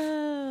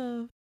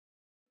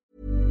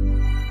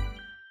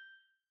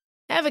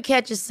 Ever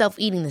catch yourself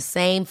eating the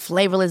same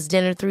flavorless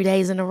dinner 3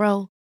 days in a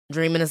row?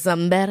 Dreaming of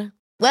something better?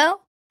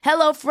 Well,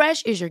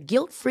 HelloFresh is your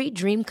guilt-free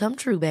dream come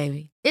true,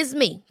 baby. It's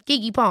me,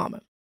 Keke Palmer.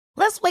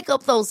 Let's wake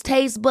up those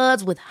taste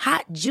buds with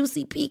hot,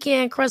 juicy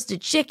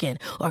pecan-crusted chicken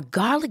or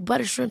garlic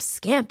butter shrimp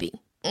scampi.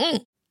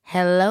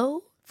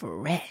 Hello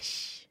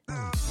Fresh.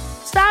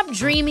 Stop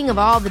dreaming of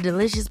all the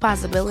delicious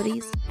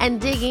possibilities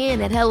and dig in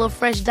at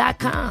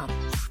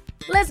HelloFresh.com.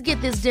 Let's get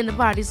this dinner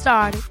party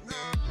started.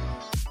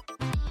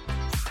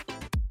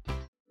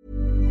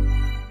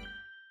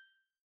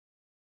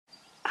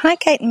 Hi,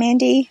 Kate and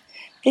Mandy.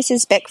 This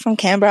is Beck from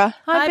Canberra.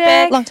 Hi,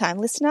 Beck. Long time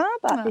listener,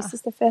 but this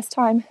is the first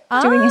time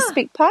doing a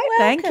Speak Pipe.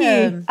 Thank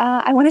you.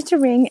 I wanted to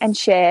ring and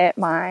share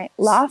my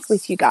laugh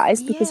with you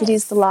guys because it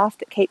is the laugh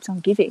that keeps on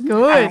giving.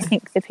 Good. And I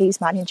think the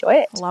P's might enjoy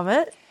it. Love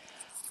it.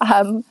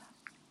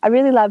 I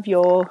really love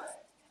your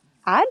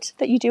ad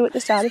that you do at the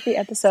start of the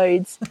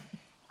episodes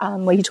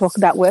where you talk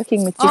about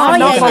working with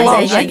different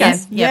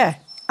organisations. Yeah.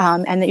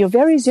 And that you're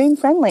very Zoom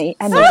friendly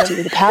and nifty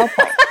with a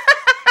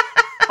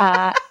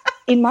PowerPoint.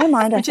 In my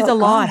mind, Which I is thought, a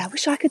lie. God, I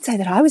wish I could say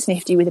that I was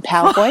nifty with a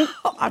PowerPoint.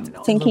 I'm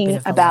not. Thinking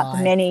about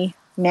the many,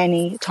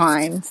 many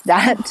times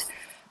that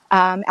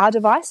our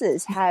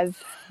devices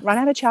have run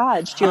out of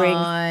charge during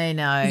I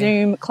know.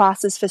 Zoom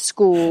classes for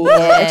school or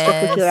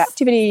extracurricular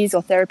activities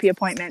or therapy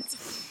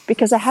appointments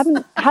because I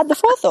haven't had the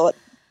forethought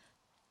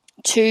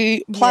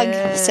to plug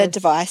said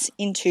device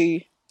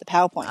into the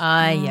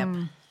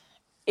PowerPoint.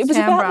 It was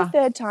about the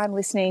third time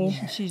listening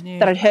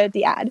that I'd heard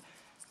the ad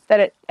that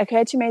it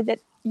occurred to me that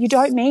you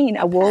don't mean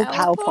a wall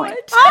PowerPoint.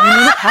 You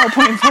mean a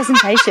PowerPoint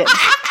presentation.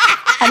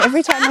 And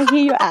every time I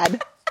hear your ad,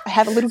 I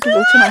have a little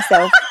giggle to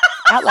myself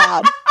out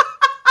loud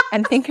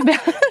and think about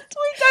it.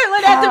 We don't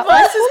let our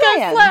devices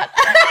go flat.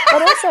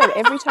 But also,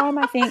 every time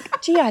I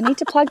think, gee, I need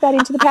to plug that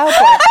into the PowerPoint,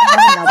 I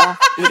have another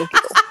little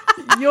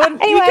giggle. You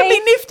can be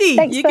nifty.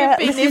 Thanks You for can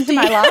be listening nifty.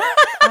 to my laugh.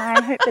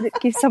 I hope that it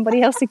gives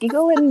somebody else a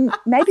giggle and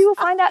maybe we'll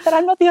find out that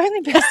I'm not the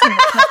only person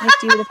that's not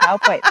nifty with a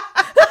PowerPoint.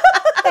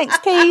 Thanks,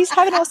 Peas.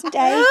 Have an awesome day.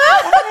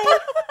 Bye.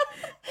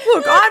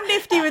 Look, I'm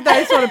nifty with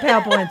those sort of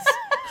PowerPoints.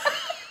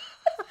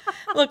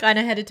 Look, I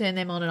know how to turn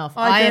them on and off.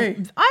 I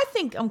do. I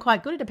think I'm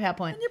quite good at a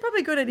PowerPoint. You're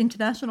probably good at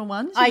international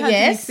ones. You've had some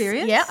Yes.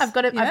 experience. Yeah, I've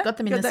got it. Yeah. I've got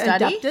them in Got the the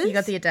study. adapters. You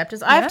got the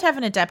adapters. I have to have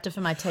an adapter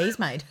for my teas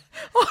made.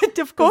 Oh,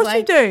 of course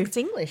you do. It's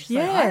English, so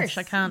Yes. Irish.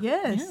 I can't.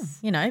 Yes. yeah,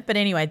 you know. But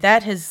anyway,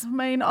 that has. I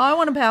mean, I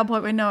want a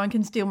PowerPoint where no one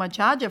can steal my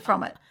charger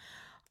from it.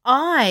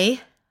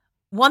 I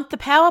want the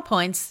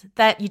PowerPoints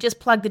that you just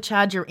plug the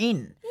charger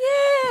in.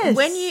 Yes.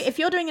 If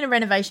you're doing a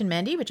renovation,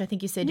 Mandy, which I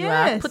think you said you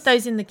are, Yes. put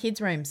those in the kids'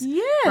 rooms.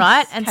 Yes.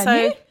 Right? And Can so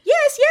you?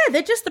 yes,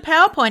 they're just the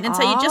PowerPoint. And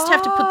so you just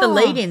have to put the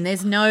lead in.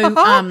 There's no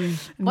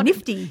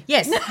nifty.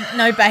 Yes,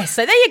 no base.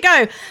 So there you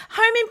go.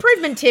 Home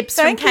improvement tips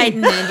Thank from Kate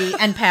you. and Mandy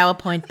and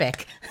PowerPoint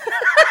Beck.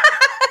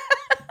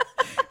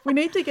 We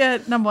need to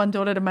get number one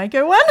daughter to make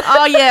her one.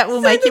 Oh yeah,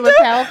 we'll make you a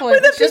PowerPoint.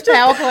 with a It's just picture.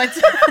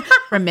 PowerPoints.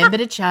 Remember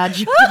to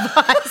charge your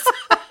device.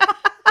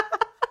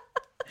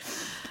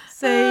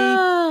 See,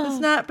 the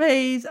snap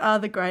peas are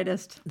the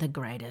greatest. The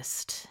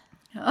greatest.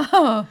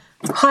 Oh.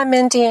 Hi,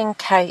 Mandy and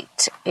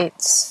Kate.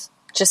 It's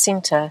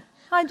Jacinta.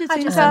 Hi,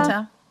 Jacinta.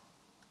 Jacinta.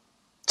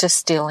 Just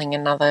stealing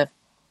another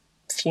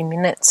few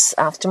minutes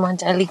after my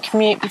daily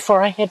commute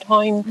before I head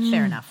home.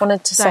 Fair enough.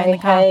 Wanted to Stay in say, the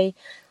car. hey,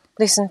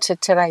 listen to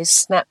today's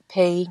Snap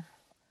Pea.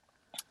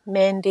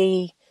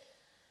 Mandy,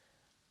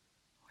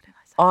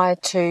 I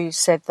too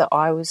said that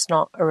I was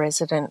not a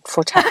resident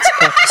for tax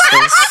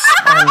purposes.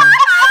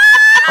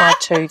 I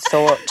too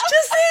thought,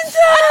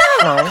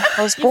 Jacinta! no,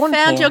 I was born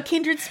Found here. your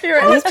kindred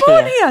spirit. I live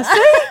Born here. here,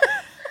 see?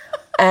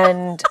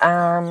 And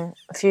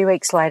a few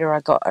weeks later,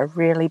 I got a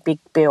really big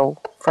bill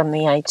from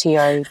the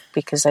ATO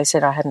because they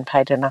said I hadn't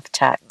paid enough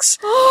tax.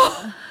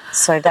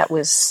 So that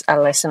was a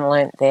lesson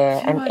learnt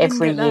there. And I didn't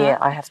every get year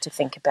that. I have to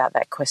think about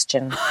that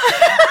question.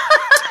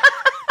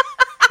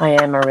 I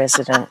am a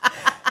resident.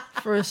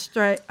 For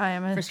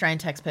Australian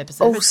tax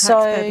purposes. Also,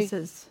 tax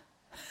purposes.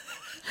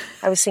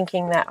 I was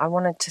thinking that I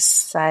wanted to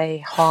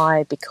say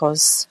hi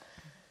because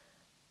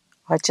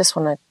I just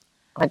want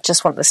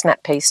the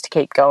snap peas to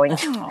keep going.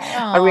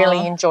 I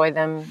really enjoy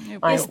them.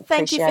 I Yes,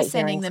 thank you for appreciate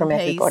sending hearing them, from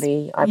peas.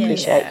 everybody. I Yeah.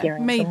 appreciate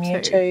hearing Me from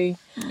you too. too.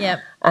 Yep.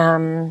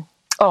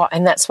 Oh,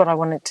 and that's what I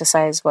wanted to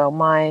say as well.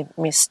 My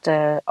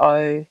Mr.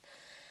 O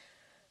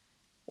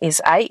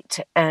is 8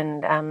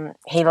 and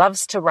he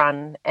loves to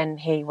run, and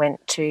he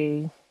went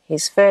to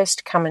his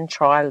first come and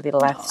try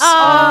Little Aths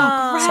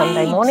on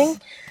Sunday morning,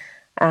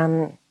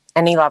 and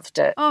he loved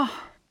it. Oh,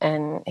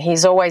 And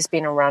he's always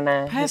been a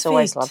runner. He's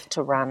always Perfect. loved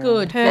to run.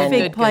 Good. perfect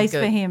And place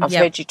good. for him. I've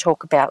heard you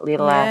talk about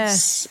Little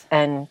Yes. Aths,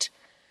 and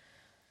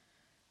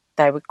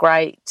they were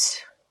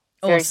great,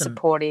 very Awesome.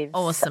 supportive.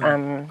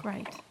 Awesome.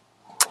 Great.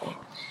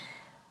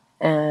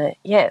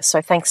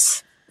 So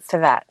thanks for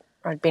that.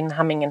 I'd been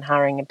humming and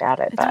hawing about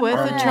it. It's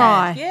worth a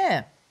try.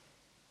 Yeah.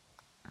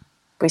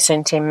 We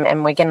sent him,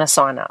 and we're going to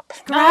sign up.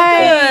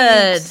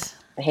 Good.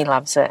 He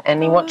loves it,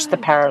 and he watched the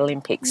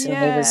Paralympics, and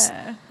he was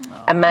Yeah.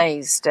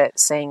 amazed at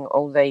seeing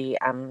all the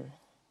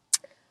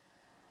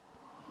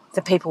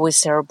people with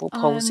cerebral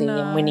palsy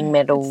and winning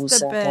medals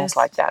the and things best.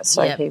 like that.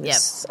 So Yep, he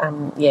was,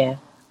 yeah.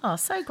 Oh,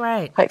 so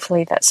great.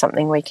 Hopefully that's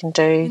something we can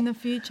do. In the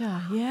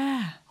future,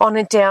 yeah. On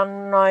a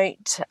down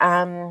note,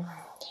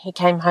 he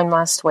came home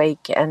last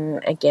week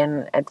and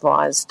again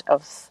advised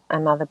of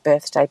another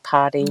birthday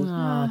party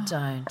Oh,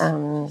 don't.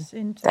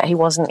 that he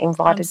wasn't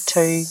invited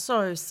to,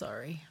 So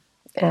sorry.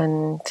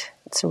 and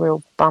it's a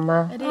real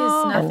bummer. It is.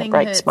 And Nothing it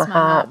breaks hurts my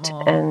heart.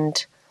 more.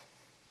 And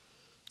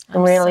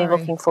I'm really sorry.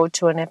 looking forward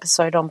to an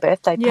episode on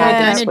birthday Yeah,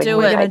 parties. We're gonna when do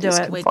we it. We're just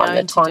gonna do can it. find We're the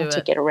going to time do to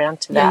it. get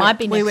around to Yeah, that. it might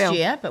be We next will.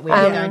 year, but we're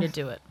going to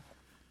do it.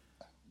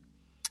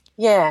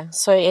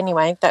 So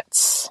anyway,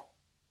 that's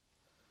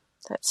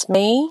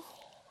me,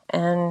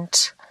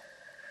 and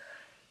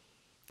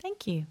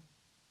thank you.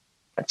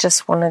 I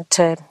just wanted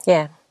to,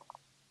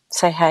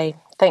 say hey,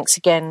 thanks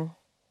again.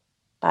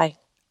 Bye.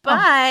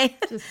 Bye.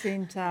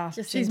 Jacinta.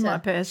 Jacinta. She's my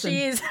person.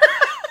 She is.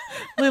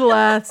 Little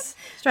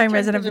Australian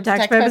resident for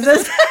tax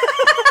purposes.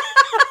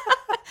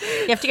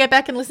 You have to go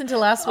back and listen to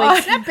last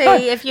week's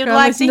snappy if you'd Go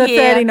like listen to to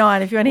hear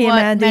 39 if you want to hear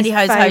what Mandy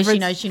Ho's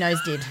favourites. She knows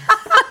did.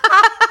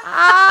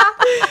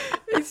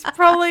 It's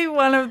probably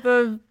one of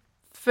the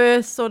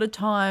first sort of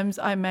times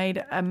I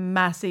made a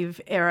massive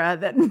error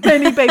that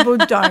many people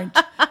don't.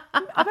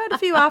 I've had a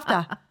few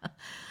after.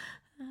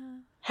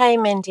 Hey,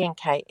 Mandy and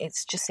Kate,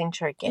 it's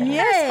Jacinta again.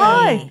 Yes,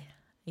 hi.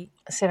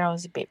 I said I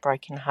was a bit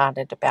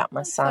brokenhearted about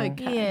my son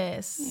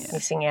Yes.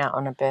 missing out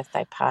on a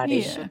birthday party.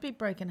 You should be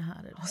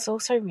brokenhearted. I was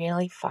also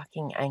really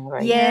fucking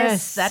angry.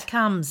 Yes, that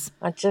comes.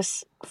 I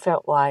just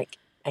felt like,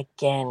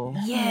 again,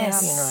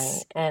 Yes.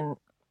 you know, and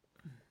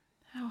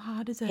How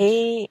hard is it?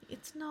 he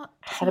It's not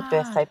had a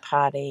birthday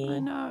party. I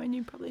know, and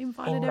you probably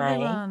invited in May.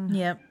 everyone.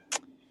 Yep.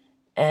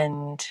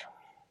 And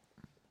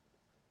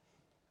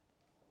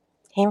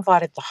he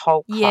invited the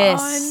whole class.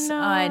 Yes,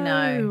 I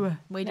know.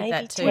 We did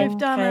that too. We've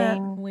done it.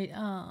 We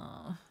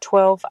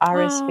 12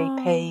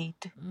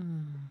 RSVP'd,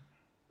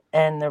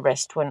 and the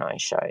rest were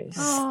no-shows.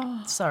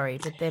 Sorry,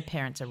 but their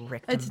parents are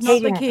wrecked. It's He not the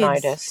didn't kids.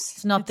 notice.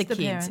 It's not It's the the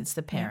kids, parents. it's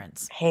the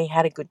parents. He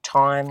had a good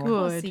time. Of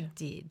course Good. he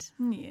did.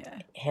 Yeah.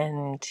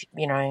 And,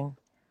 you know,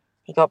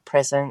 he got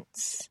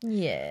presents.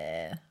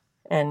 Yeah.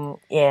 And,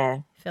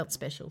 Felt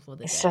special for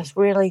the it's day. just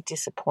really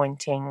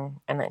disappointing,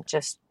 and it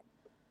just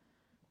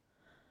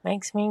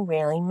makes me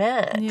really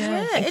mad.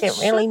 Yeah. I it get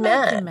should really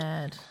make you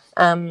mad.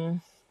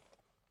 mad.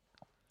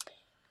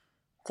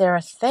 They're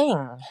a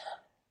thing.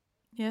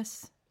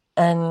 Yes.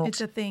 And, It's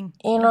a thing.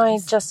 you know,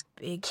 It's a just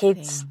big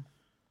kids, thing.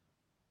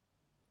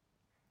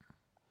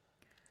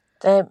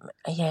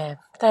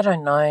 they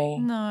don't know.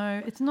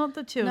 No, it's not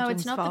the children's No,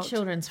 it's not fault. the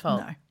children's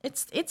fault. No.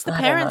 It's the I don't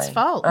parents' know.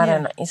 fault. I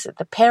don't know. Is it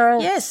the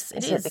parents? Yes, it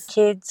Is it the is.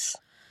 kids?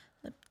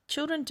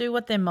 Children do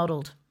what they're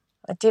modelled.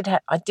 I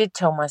did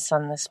tell my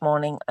son this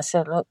morning. I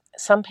said, look,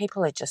 some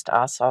people are just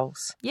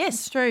arseholes. Yes,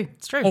 It's true.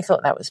 it's true. He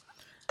thought that was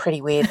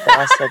pretty weird that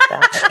I said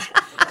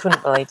that.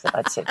 Couldn't believe that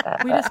I'd said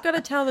that. We but just got to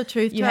tell the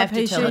truth. You our have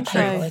to tell the patients.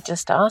 truth. people are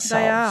just arseholes.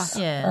 They are.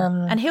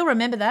 Yeah. And he'll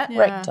remember that.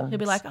 Yeah. Rectums. He'll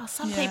be like, oh,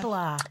 some Yeah. people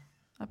are.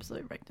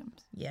 Absolute rectums.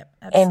 Yep.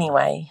 Absolutely.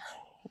 Anyway,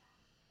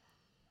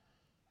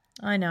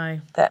 I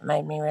know. that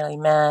made me really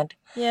mad.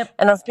 Yep.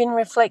 And I've been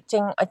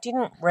reflecting. I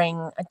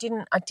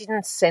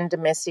didn't send a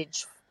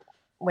message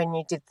when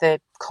you did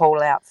the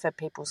call out for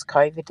people's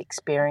COVID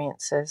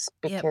experiences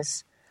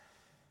because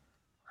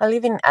I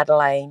live in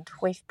Adelaide.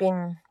 We've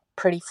been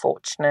pretty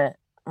fortunate.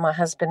 My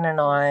husband and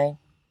I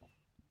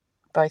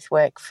both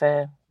work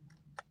for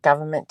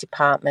government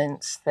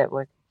departments that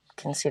were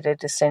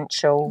considered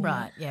essential.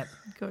 Right, yep.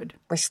 Good.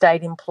 We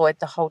stayed employed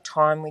the whole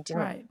time. We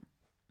didn't Right.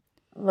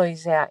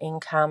 lose our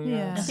income.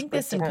 Yeah. I think We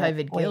there's some didn't-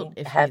 COVID we guilt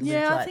if have, you Yeah,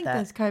 live I like think that.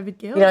 there's COVID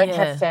guilt. you don't Yeah.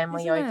 have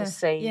family Isn't it?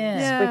 overseas.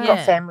 Yeah. We've Yeah.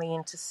 got family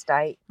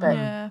interstate, but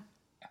Yeah.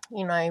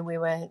 you know,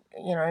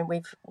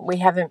 we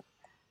haven't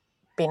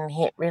been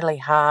hit really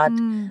hard.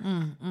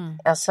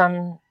 Our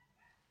son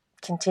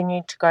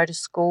continued to go to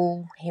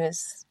school. He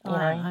was, you Oh,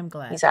 know, I'm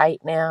glad. he's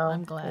 8 now.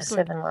 I'm glad. He was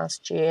 7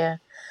 last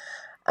year.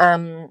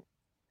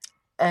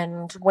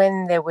 And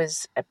when there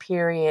was a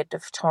period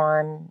of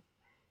time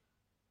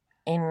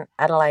in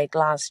Adelaide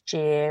last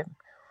year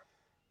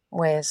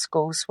where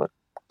schools were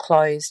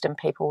closed and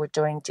people were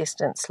doing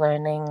distance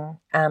learning,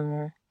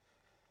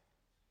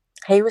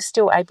 he was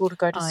still able to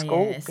go to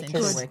school essential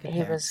because worker he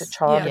was a parents.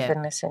 child Yeah. of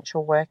an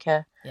essential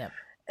worker. Yep.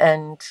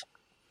 And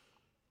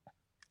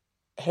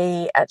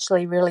he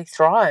actually really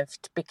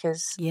thrived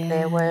because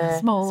there were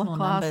Smaller Small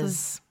classes.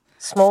 numbers.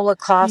 smaller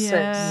classes.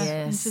 Yeah.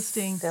 Yes.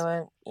 Interesting. There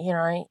were, you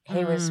know,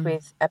 he was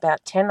with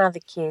about 10 other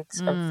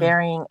kids of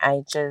varying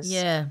ages.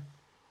 Yeah.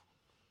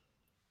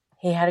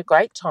 He had a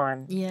great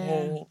time. Yeah.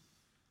 He,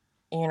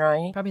 you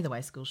know, Probably the way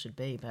school should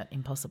be, but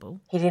impossible.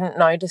 he didn't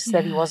notice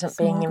that he wasn't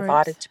being small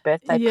invited groups. to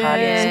birthday Yes,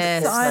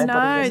 parties because I nobody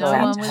know. was No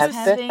allowed one to was have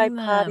having birthday them.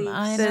 parties.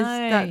 I Says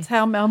know. that's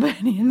how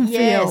Melbournians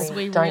Yes, feel.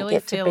 we Don't really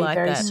get to feel be like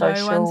very that.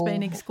 social. No one's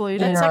been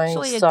excluded. That's you know,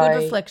 actually a so good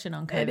reflection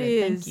on COVID. It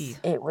is. Thank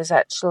you. It was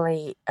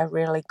actually a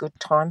really good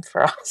time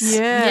for us.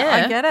 Yeah,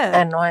 Yeah. I get it.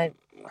 And I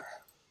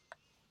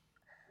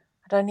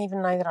don't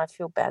even know that I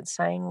feel bad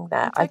saying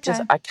that. It's okay.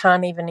 I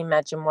can't even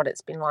imagine what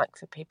it's been like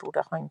for people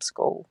to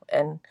homeschool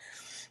and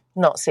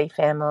not see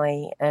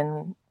family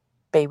and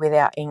be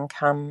without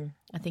income.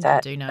 I think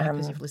that, you do know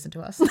because you've listened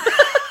to us.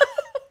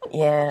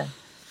 Yeah.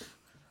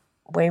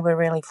 We were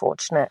really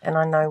fortunate, and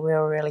I know we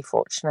were really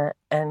fortunate,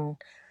 and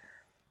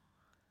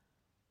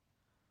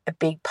a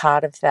big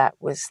part of that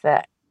was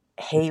that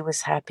he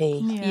was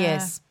happy Yeah.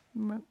 Yes.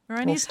 We're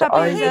only as Mr. happy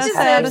O as was our happy.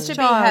 saddest to be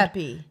child.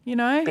 happy. You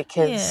know?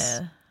 because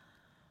Yeah.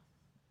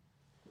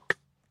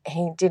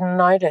 he didn't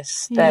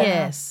notice that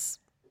Yes.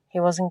 he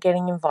wasn't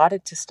getting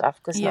invited to stuff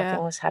because Yeah.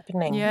 nothing was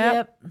happening. Yeah.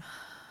 Yep.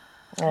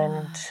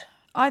 And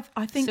I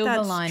think Silver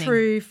that's lining.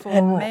 true for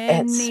And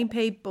many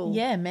people.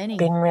 Yeah, many.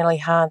 Been really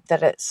hard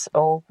that it's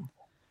all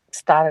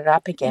started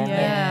up again.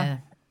 Yeah.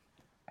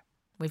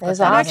 We've There's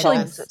got that actually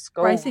assholes at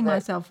school bracing that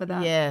myself for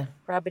that. Yeah.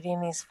 rub it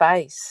in his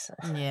face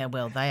Yeah,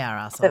 well, they are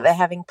assholes. that they're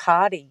having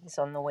parties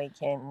on the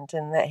weekend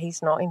and that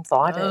he's not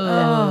invited. And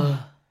Oh.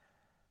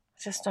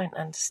 I just don't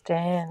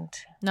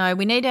understand. No,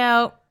 we need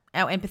our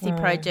empathy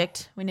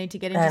project. We need to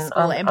get into And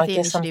school I empathy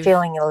guess initiative. I'm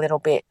feeling a little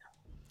bit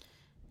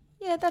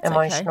Yeah, that's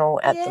emotional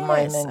okay. at the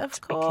Yes, moment of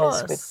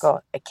because we've course.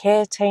 got a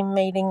care team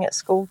meeting at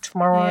school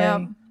tomorrow.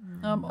 Yeah.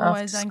 I'm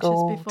always after anxious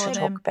school before to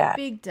them. talk about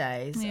Big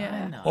days. Yeah.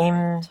 I know.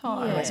 him,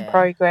 Tired. his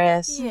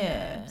progress,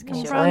 Yeah. his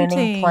Confronting.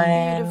 learning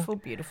plan, Beautiful,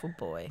 beautiful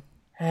boy.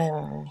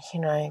 and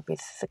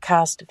with the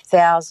cast of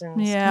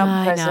thousands, Yeah.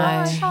 I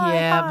present, know.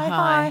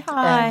 Yeah,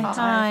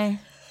 hi.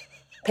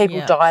 people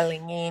Yeah.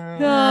 dialing in.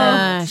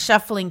 and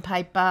Shuffling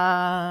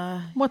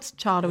paper. What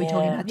child are we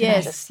talking about today?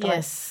 Yes, Just like-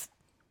 yes.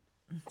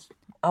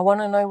 I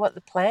want to know what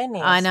the plan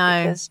is. I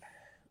know. Because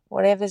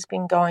whatever's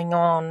been going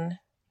on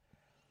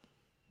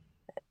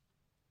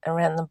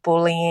around the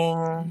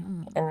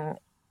bullying and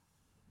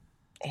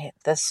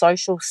the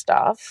social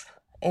stuff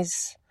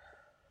is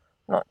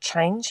not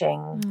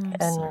changing.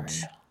 Sorry.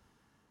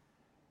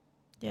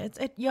 Yeah,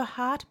 your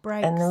heart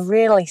breaks. And the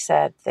really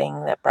sad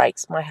thing that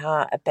breaks my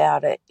heart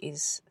about it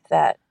is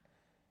that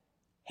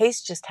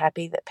he's just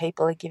happy that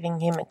people are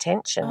giving him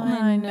attention.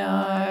 I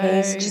know.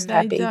 He's just They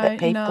happy that don't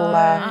people know.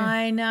 are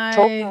I know.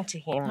 talking to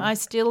him. I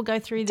still go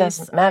through this.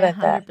 Doesn't matter I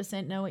that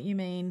 100% know what you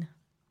mean.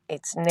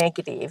 it's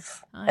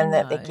negative I and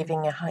that they're know.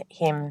 giving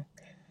him,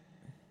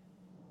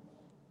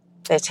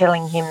 they're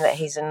telling him that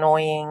he's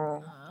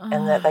annoying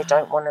and that they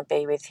don't want to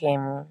be with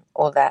him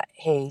or that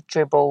he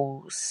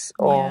dribbles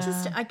or,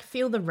 I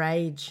feel the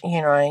rage.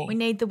 we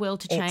need the world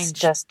to change. It's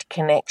just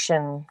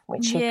connection,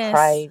 which he Yes,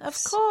 craves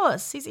of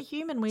course. He's a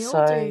human. We so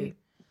all do.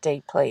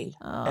 deeply.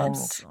 Oh, I'm and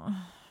so-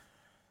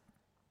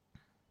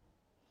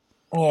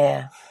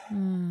 yeah,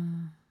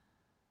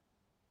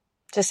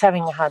 just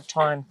having a hard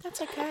time.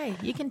 That's okay.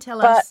 You can tell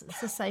But, us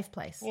it's a safe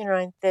place.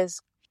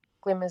 There's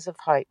glimmers of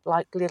hope,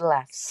 like little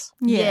laughs.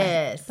 Yeah.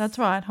 Yes. That's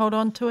right. Hold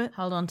on to it.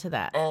 Hold on to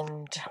that.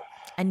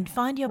 And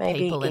find your maybe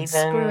people and even-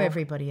 screw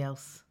everybody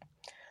else.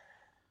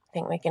 I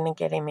think we're going to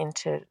get him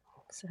into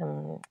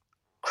some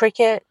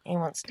cricket. He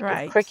wants to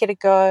Great. give cricket a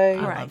go.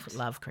 I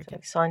love So cricket.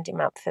 we signed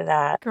him up for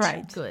that.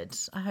 Great. Good.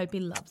 I hope he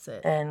loves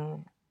it.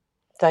 And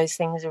those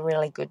things are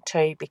really good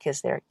too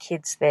because there are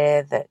kids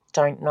there that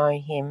don't know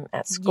him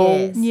at school.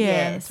 Yes, Yeah,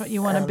 yes. that's what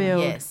you want to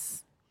build.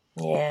 Yes.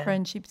 Yeah.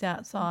 Friendships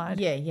outside.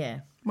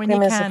 Yeah. When you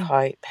Glimmers can. of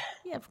hope.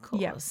 Yeah, of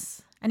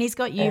course. And he's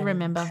got you,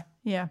 remember?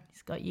 Yeah.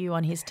 He's got you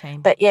on his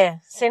team. But yeah,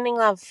 sending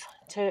love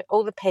to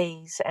all the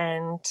P's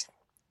and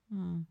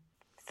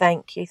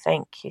thank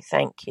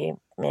you,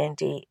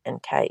 Mandy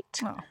and Kate.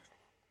 Oh.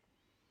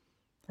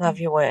 Love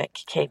your work.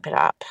 Keep it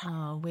up.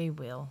 Oh, we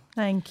will.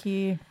 Thank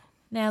you.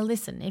 Now,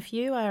 listen, if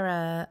you are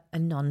a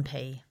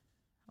non-P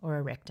or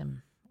a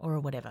rectum or a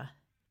whatever,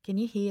 can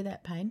you hear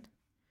that pain?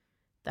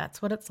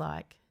 That's what it's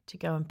like to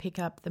go and pick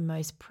up the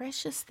most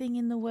precious thing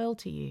in the world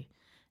to you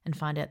and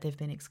find out they've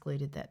been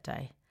excluded that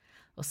day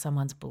or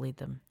someone's bullied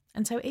them.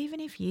 And so even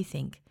if you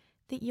think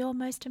that your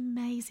most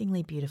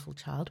amazingly beautiful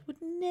child would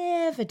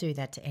never do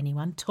that to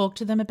anyone, talk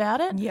to them about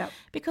it. Yep.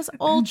 Because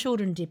all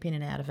children dip in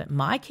and out of it.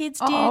 My kids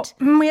did. Oh,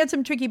 we had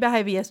some tricky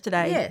behaviour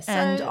yesterday. Yeah, so-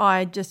 and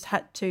I just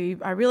had to,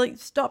 I really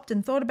stopped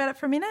and thought about it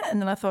for a minute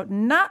and then I thought,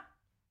 nah,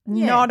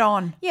 Yeah. not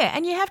on. Yeah,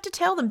 and you have to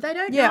tell them. They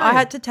don't know. Yeah, I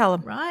had to tell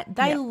them. Right?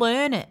 They Yeah.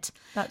 learn it.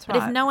 That's But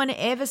right. if no one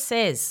ever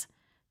says,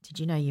 did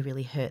you know you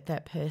really hurt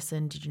that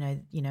person? Did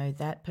you know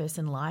that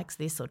person likes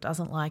this or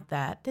doesn't like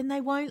that? Then they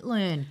won't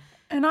learn.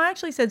 And I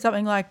actually said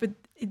something like, but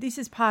this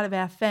is part of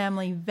our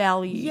family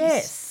values.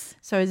 Yes.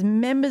 So as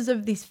members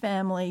of this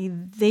family,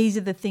 these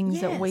are the things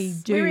that we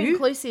Yes, do. We're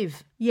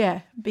inclusive.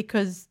 Yeah,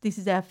 because this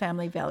is our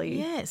family value.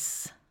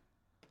 Yes.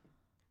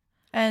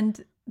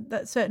 And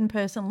that certain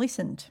person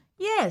listened.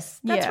 Yes,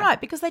 that's Yeah. right,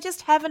 because they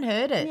just haven't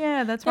heard it.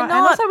 Yeah, that's They're right.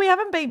 And not- also we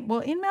haven't been, well,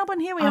 in Melbourne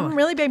here, we haven't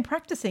really been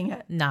practicing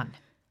it. None.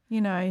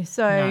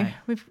 So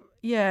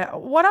No.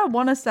 what I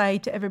want to say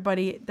to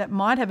everybody that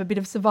might have a bit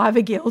of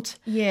survivor guilt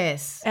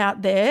Yes.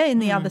 out there in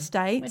the other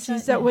states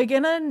is that we're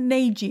going to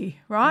need you,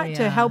 right, We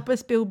to are. help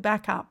us build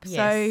back up. Yes.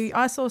 So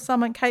I saw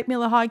someone, Kate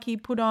Miller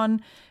Heike, put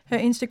on her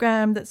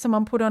Instagram that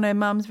someone put on her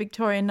mum's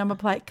Victorian number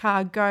plate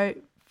car, go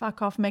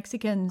fuck off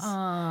Mexicans.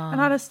 And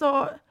I just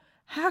thought,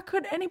 how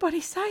could anybody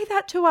say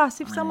that to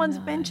us if someone's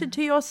ventured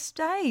to your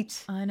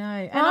state? I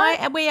know. Right?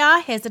 And we are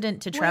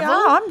hesitant to travel.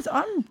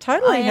 I'm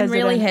totally I am hesitant.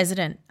 really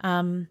hesitant.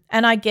 And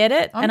I get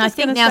it. I'm and I just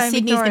think gonna now stay in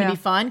Sydney's going to Victoria. be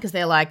fine because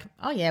they're like,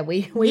 oh, yeah,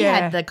 we Yeah.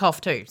 had the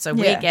cough too. So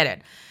we Yeah. get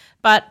it.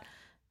 But,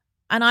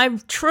 and I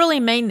truly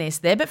mean this,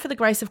 there, but for the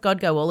grace of God,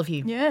 go all of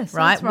you. Yes,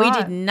 right? that's We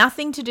right. did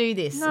nothing to do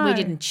this. No. We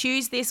didn't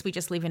choose this. We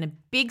just live in a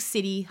big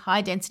city,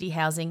 high density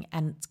housing,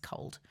 and it's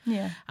cold.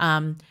 Yeah.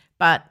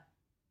 But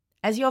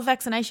as your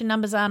vaccination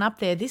numbers aren't up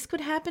there, this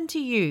could happen to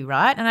you,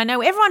 right? And I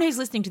know everyone who's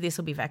listening to this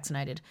will be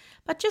vaccinated.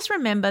 But just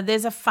remember,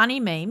 there's a funny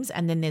memes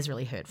and then there's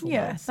really hurtful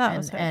ones. that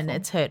was hurtful. And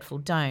it's hurtful.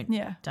 Don't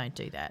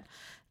do that.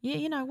 Yeah,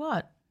 you know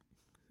what?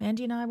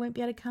 Mandy and I won't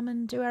be able to come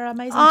and do our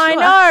amazing tour. I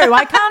know.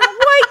 I can't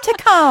wait to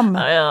come.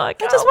 I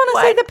just want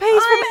to see the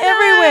peas from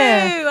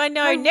everywhere. I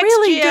know. I Next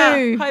really year,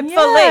 do.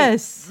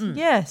 hopefully.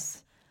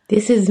 Yes.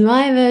 This is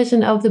my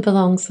version of the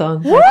Belong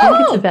song. Woo! I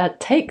think it's about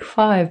take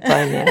 5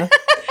 by now.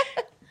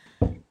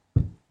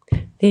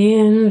 The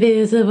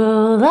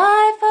invisible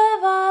life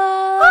of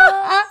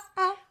us.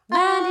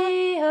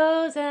 Mandy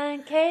Hose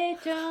and Kate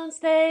Jones,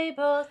 they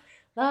both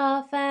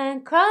laugh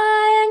and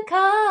cry and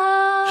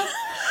cough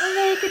and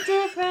make a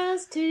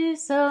difference to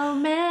so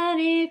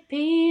many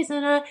peas.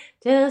 And I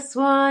just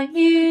want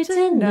you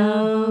to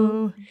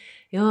know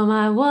you're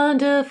my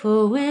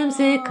wonderful,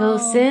 whimsical,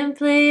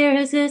 simply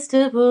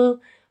irresistible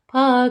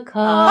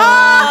podcast.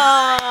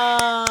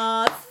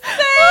 Oh,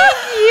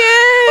 thank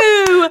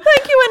you.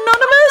 Thank you,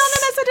 Anonymous.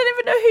 I don't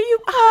even know who you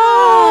are.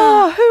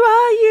 Oh, who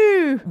are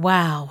you?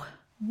 Wow.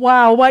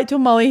 Wow, wait till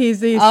Molly hears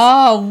this.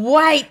 Oh,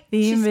 wait.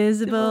 The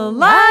invisible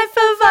life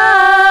of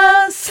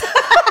us.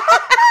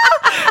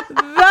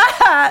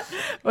 That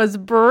was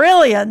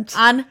brilliant.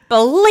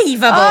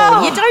 Unbelievable.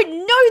 Oh. You don't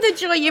know the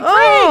joy you bring.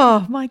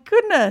 Oh, my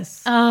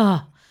goodness.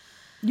 Oh.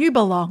 You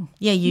belong.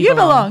 Yeah, you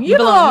belong. You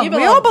belong.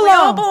 We all belong. We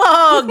all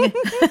belong.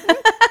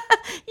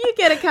 You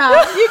get a car.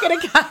 You get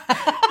a car.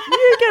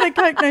 You get a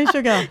Coke, no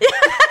sugar.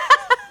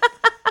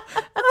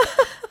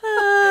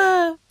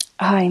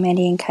 Hi,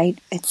 Mandy and Kate.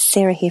 It's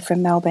Sarah here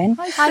from Melbourne.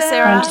 Hi,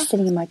 Sarah. I'm just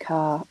sitting in my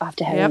car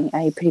after having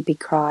a pretty big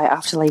cry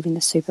after leaving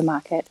the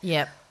supermarket.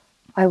 Yep.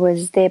 I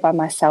was there by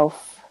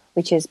myself,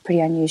 which is pretty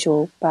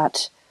unusual,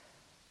 but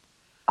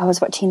I was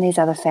watching these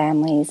other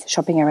families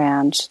shopping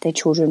around, their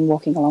children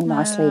walking along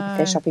nicely with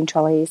their shopping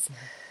trolleys.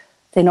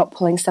 They're not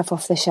pulling stuff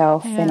off the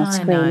shelf. They're not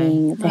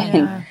screaming.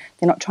 They're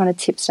not trying to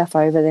tip stuff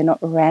over. They're not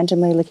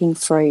randomly licking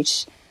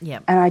fruit.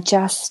 Yep. And I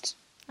just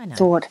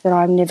thought that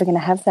I'm never going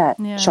to have that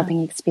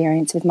shopping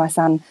experience with my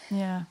son.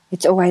 Yeah.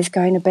 It's always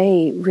going to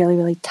be really,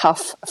 really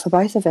tough for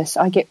both of us.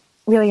 I get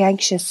really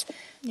anxious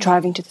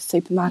driving to the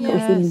supermarket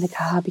with him in the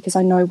car because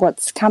I know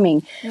what's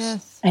coming.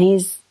 Yes. And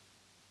he's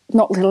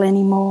not little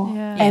anymore.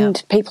 Yeah.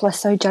 And people are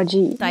so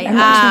judgy. They and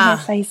watching their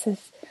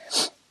faces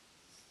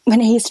when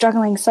he's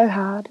struggling so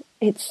hard,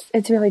 it's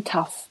really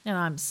tough. And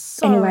I'm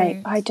sorry.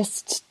 Anyway, I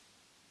just...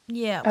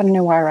 Yeah. I don't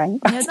know why I rang.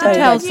 You have to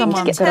tell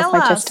someone. To get that off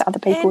my chest to other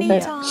people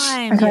that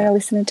anytime. are going to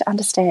listen and to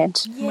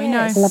understand. We know.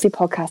 I love your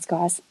podcast,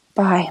 guys.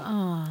 Bye.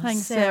 Oh,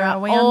 Thanks, Sarah.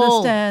 We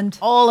understand.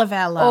 All of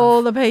our love.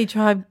 All the P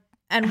Tribe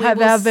and have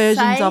we will our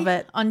versions say, of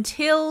it.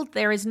 Until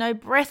there is no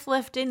breath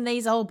left in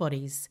these old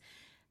bodies,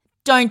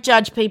 don't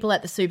judge people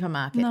at the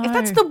supermarket. No. If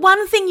that's the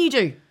one thing you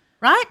do,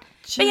 right?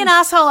 Be an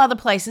asshole other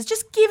places.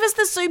 Just give us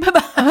the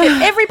supermarket.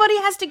 Everybody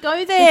has to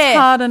go there. It's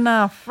hard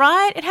enough.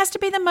 Right? It has to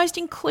be the most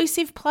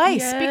inclusive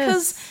place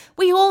because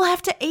we all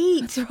have to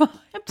eat. That's right.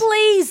 And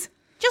please,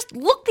 just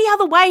look the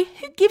other way.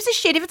 Who gives a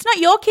shit? If it's not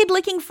your kid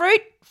licking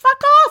fruit,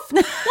 fuck off.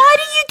 Why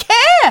do you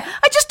care?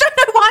 I just don't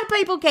know why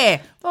people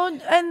care. Well,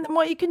 and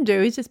what you can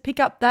do is just pick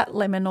up that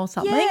lemon or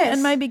something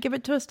and maybe give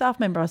it to a staff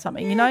member or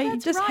something. You know, you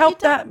just help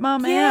that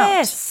mum out.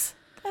 Yes,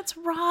 that's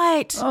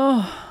right.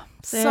 Oh,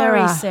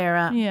 Sorry,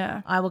 Sarah.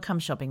 Yeah. I will come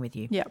shopping with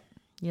you. Yep.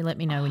 You let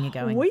me know when you're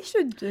going. We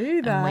should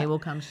do that. And we will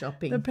come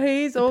shopping. The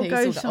peas all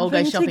go shopping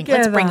Let's bring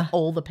together.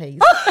 all the peas.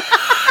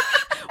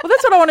 Well,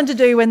 that's what I wanted to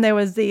do when there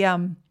was the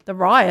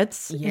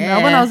riots in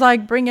Melbourne. I was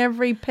like, bring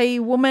every pea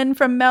woman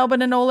from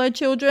Melbourne and all her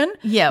children.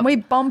 Yeah. We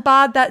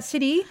bombard that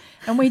city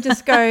and we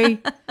just go,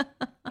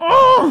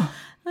 oh.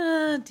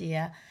 Oh,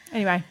 dear.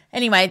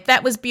 Anyway,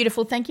 that was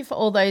beautiful. Thank you for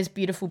all those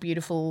beautiful,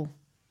 beautiful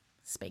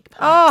speak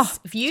parts. Oh,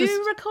 if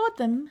you record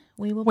them,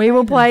 we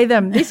will play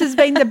them. This has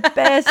been the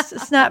best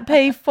Snap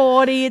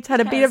P40. It's had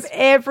a bit of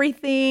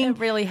everything. It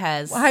really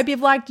has. I hope you've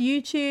liked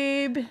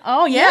YouTube.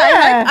 Oh,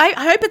 yeah.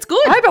 I hope it's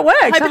good. I hope it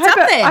works. I hope it's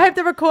up there. I hope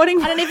the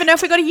recording. I don't even know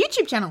if we got a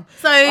YouTube channel.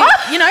 So,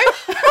 you know.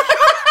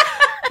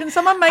 Can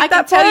someone make I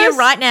that can tell for you us?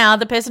 right now,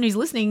 the person who's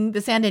listening,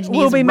 the sound engineer,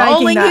 We'll is be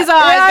rolling making that. his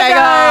eyes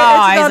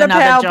going, It's here's not a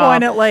another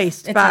PowerPoint job. at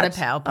least. It's but, not a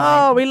PowerPoint.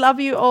 Oh, we love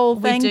you all.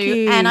 Thank we do.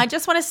 you. And I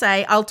just want to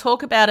say, I'll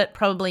talk about it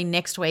probably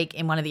next week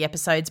in one of the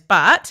episodes,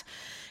 but,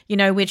 you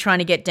know, we're trying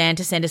to get Dan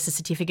to send us a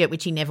certificate,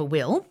 which he never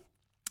will.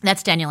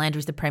 That's Daniel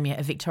Andrews, the Premier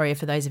of Victoria,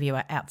 for those of you who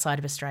are outside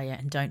of Australia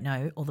and don't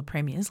know all the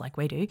premiers like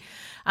we do.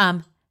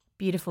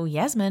 Beautiful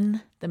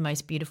Yasmin, the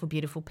most beautiful,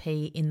 beautiful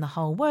pea in the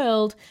whole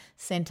world,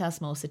 sent us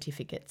more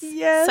certificates.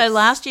 Yes. So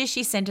last year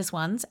she sent us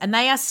ones and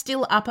they are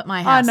still up at my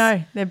I house.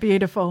 know. They're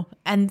beautiful.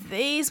 And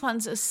these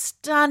ones are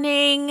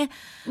stunning.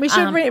 We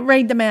should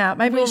read them out.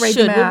 Maybe we'll read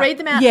should. them out. We'll read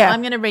them out. Yeah.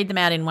 I'm going to read them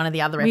out in one of the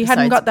other We episodes.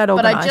 hadn't got that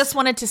But I organised. just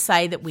wanted to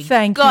say that we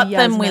Thank got you,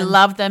 them. We Yasmin.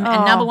 love them.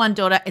 And Oh. number one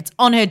daughter, it's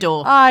on her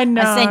door. I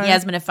know. I sent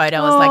Yasmin a photo.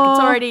 I was like, it's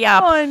already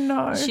up. I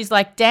know. She's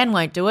like, Dan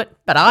won't do it,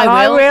 but But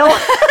I will. I will.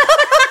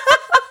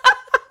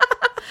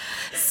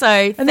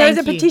 So and there's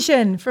a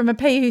petition from a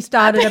P who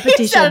started a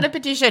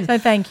petition. So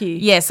thank you.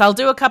 Yes, I'll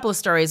do a couple of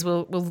stories.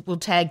 We'll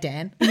tag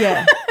Dan.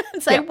 Yeah.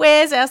 And say,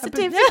 where's our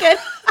certificate?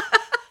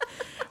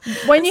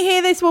 When you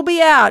hear this, we'll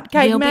be out.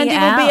 Kate and Mandy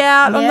will be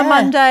out on the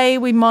Monday.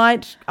 We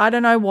might, I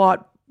don't know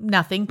what.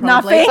 Nothing,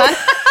 probably. Nothing.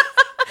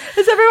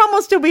 Because everyone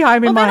will still be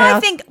home in my house. I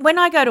think when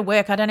I go to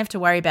work, I don't have to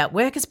worry about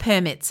workers'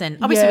 permits.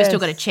 And obviously we've still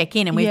got to check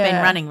in and we've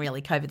been running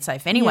really COVID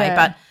safe anyway.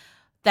 But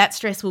that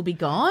stress will be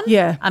gone.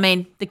 Yeah. I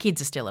mean, the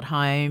kids are still at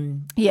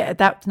home. Yeah,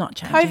 that's not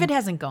changing. COVID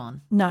hasn't gone.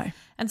 No.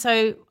 And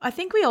so I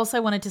think we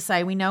also wanted to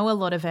say we know a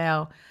lot of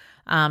our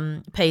Ps,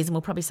 and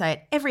we'll probably say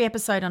it every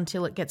episode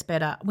until it gets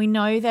better. We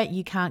know that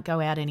you can't go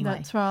out anyway.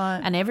 That's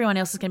right. And everyone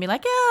else is going to be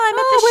like, I'm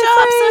at the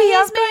shops. So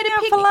I'm going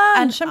out for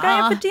lunch. I'm going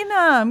out for dinner.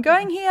 I'm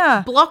going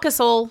here. Block us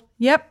all.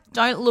 Yep.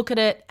 Don't look at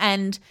it.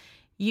 And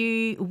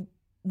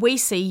we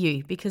see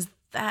you because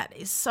that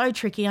is so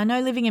tricky. I know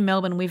living in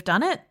Melbourne, we've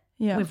done it.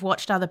 Yeah. We've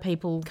watched other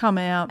people come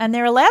out. And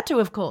they're allowed to,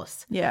 of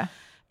course. Yeah.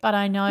 But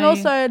I know. And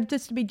also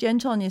just to be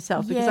gentle on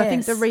yourself because I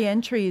think the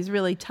re-entry is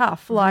really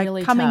tough. Like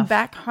really coming tough.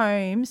 back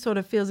home sort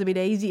of feels a bit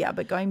easier,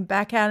 but going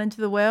back out into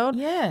the world,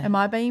 am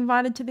I being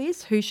invited to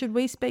this? Who should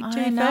we speak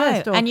to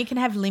first? And you can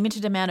have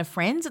limited amount of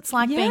friends. It's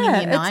like being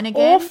in year 9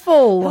 again.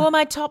 Awful. Who are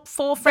my top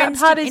 4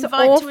 friends that part to is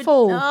invite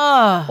awful. to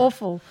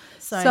Awful.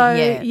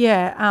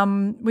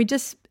 So we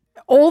just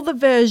all the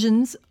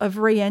versions of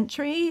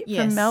re-entry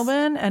from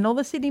Melbourne and all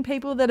the Sydney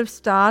people that have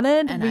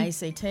started. And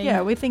ACT.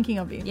 Yeah, we're thinking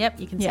of you. Yep,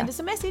 you can send us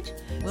a message.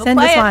 We'll send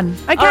play us it. one.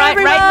 Okay, all right,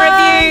 everyone. Rate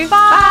and review.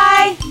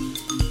 Bye.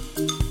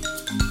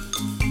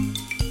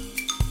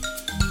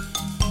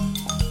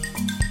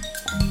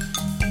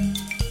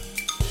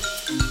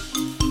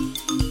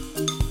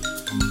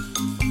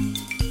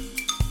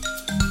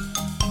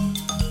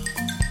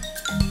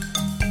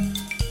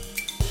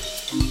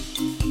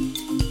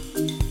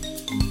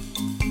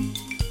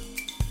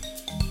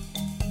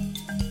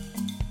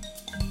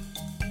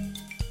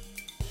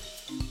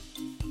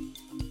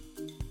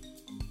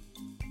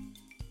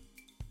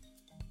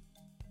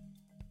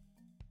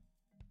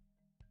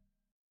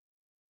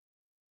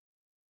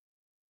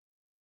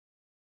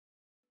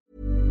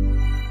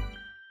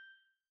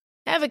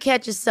 Ever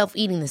catch yourself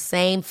eating the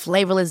same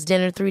flavorless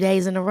dinner 3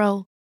 days in a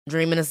row?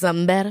 Dreaming of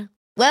something better?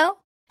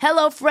 Well,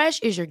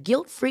 HelloFresh is your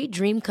guilt-free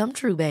dream come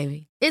true,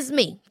 baby. It's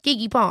me,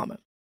 Keke Palmer.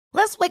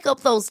 Let's wake up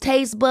those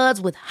taste buds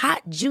with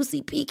hot,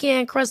 juicy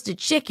pecan-crusted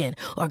chicken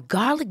or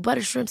garlic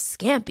butter shrimp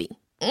scampi.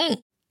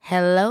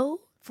 Hello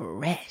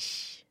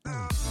Fresh.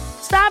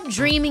 Stop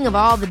dreaming of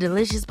all the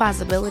delicious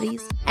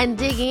possibilities and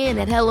dig in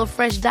at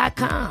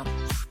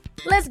HelloFresh.com.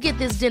 Let's get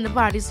this dinner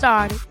party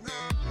started.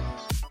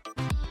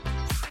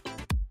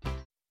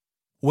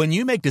 When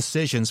you make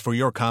decisions for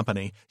your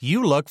company,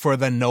 you look for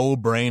the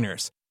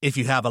no-brainers. If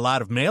you have a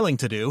lot of mailing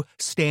to do,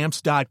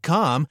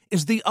 Stamps.com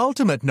is the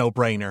ultimate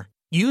no-brainer.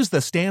 Use the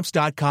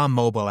Stamps.com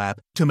mobile app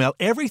to mail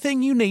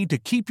everything you need to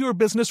keep your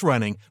business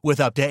running with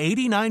up to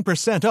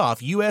 89%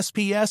 off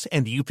USPS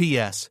and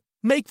UPS.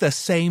 Make the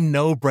same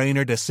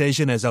no-brainer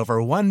decision as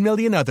over 1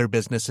 million other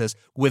businesses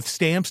with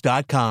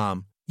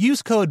Stamps.com.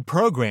 Use code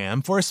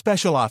PROGRAM for a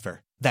special offer.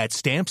 That's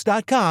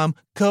Stamps.com,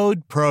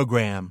 code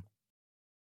PROGRAM.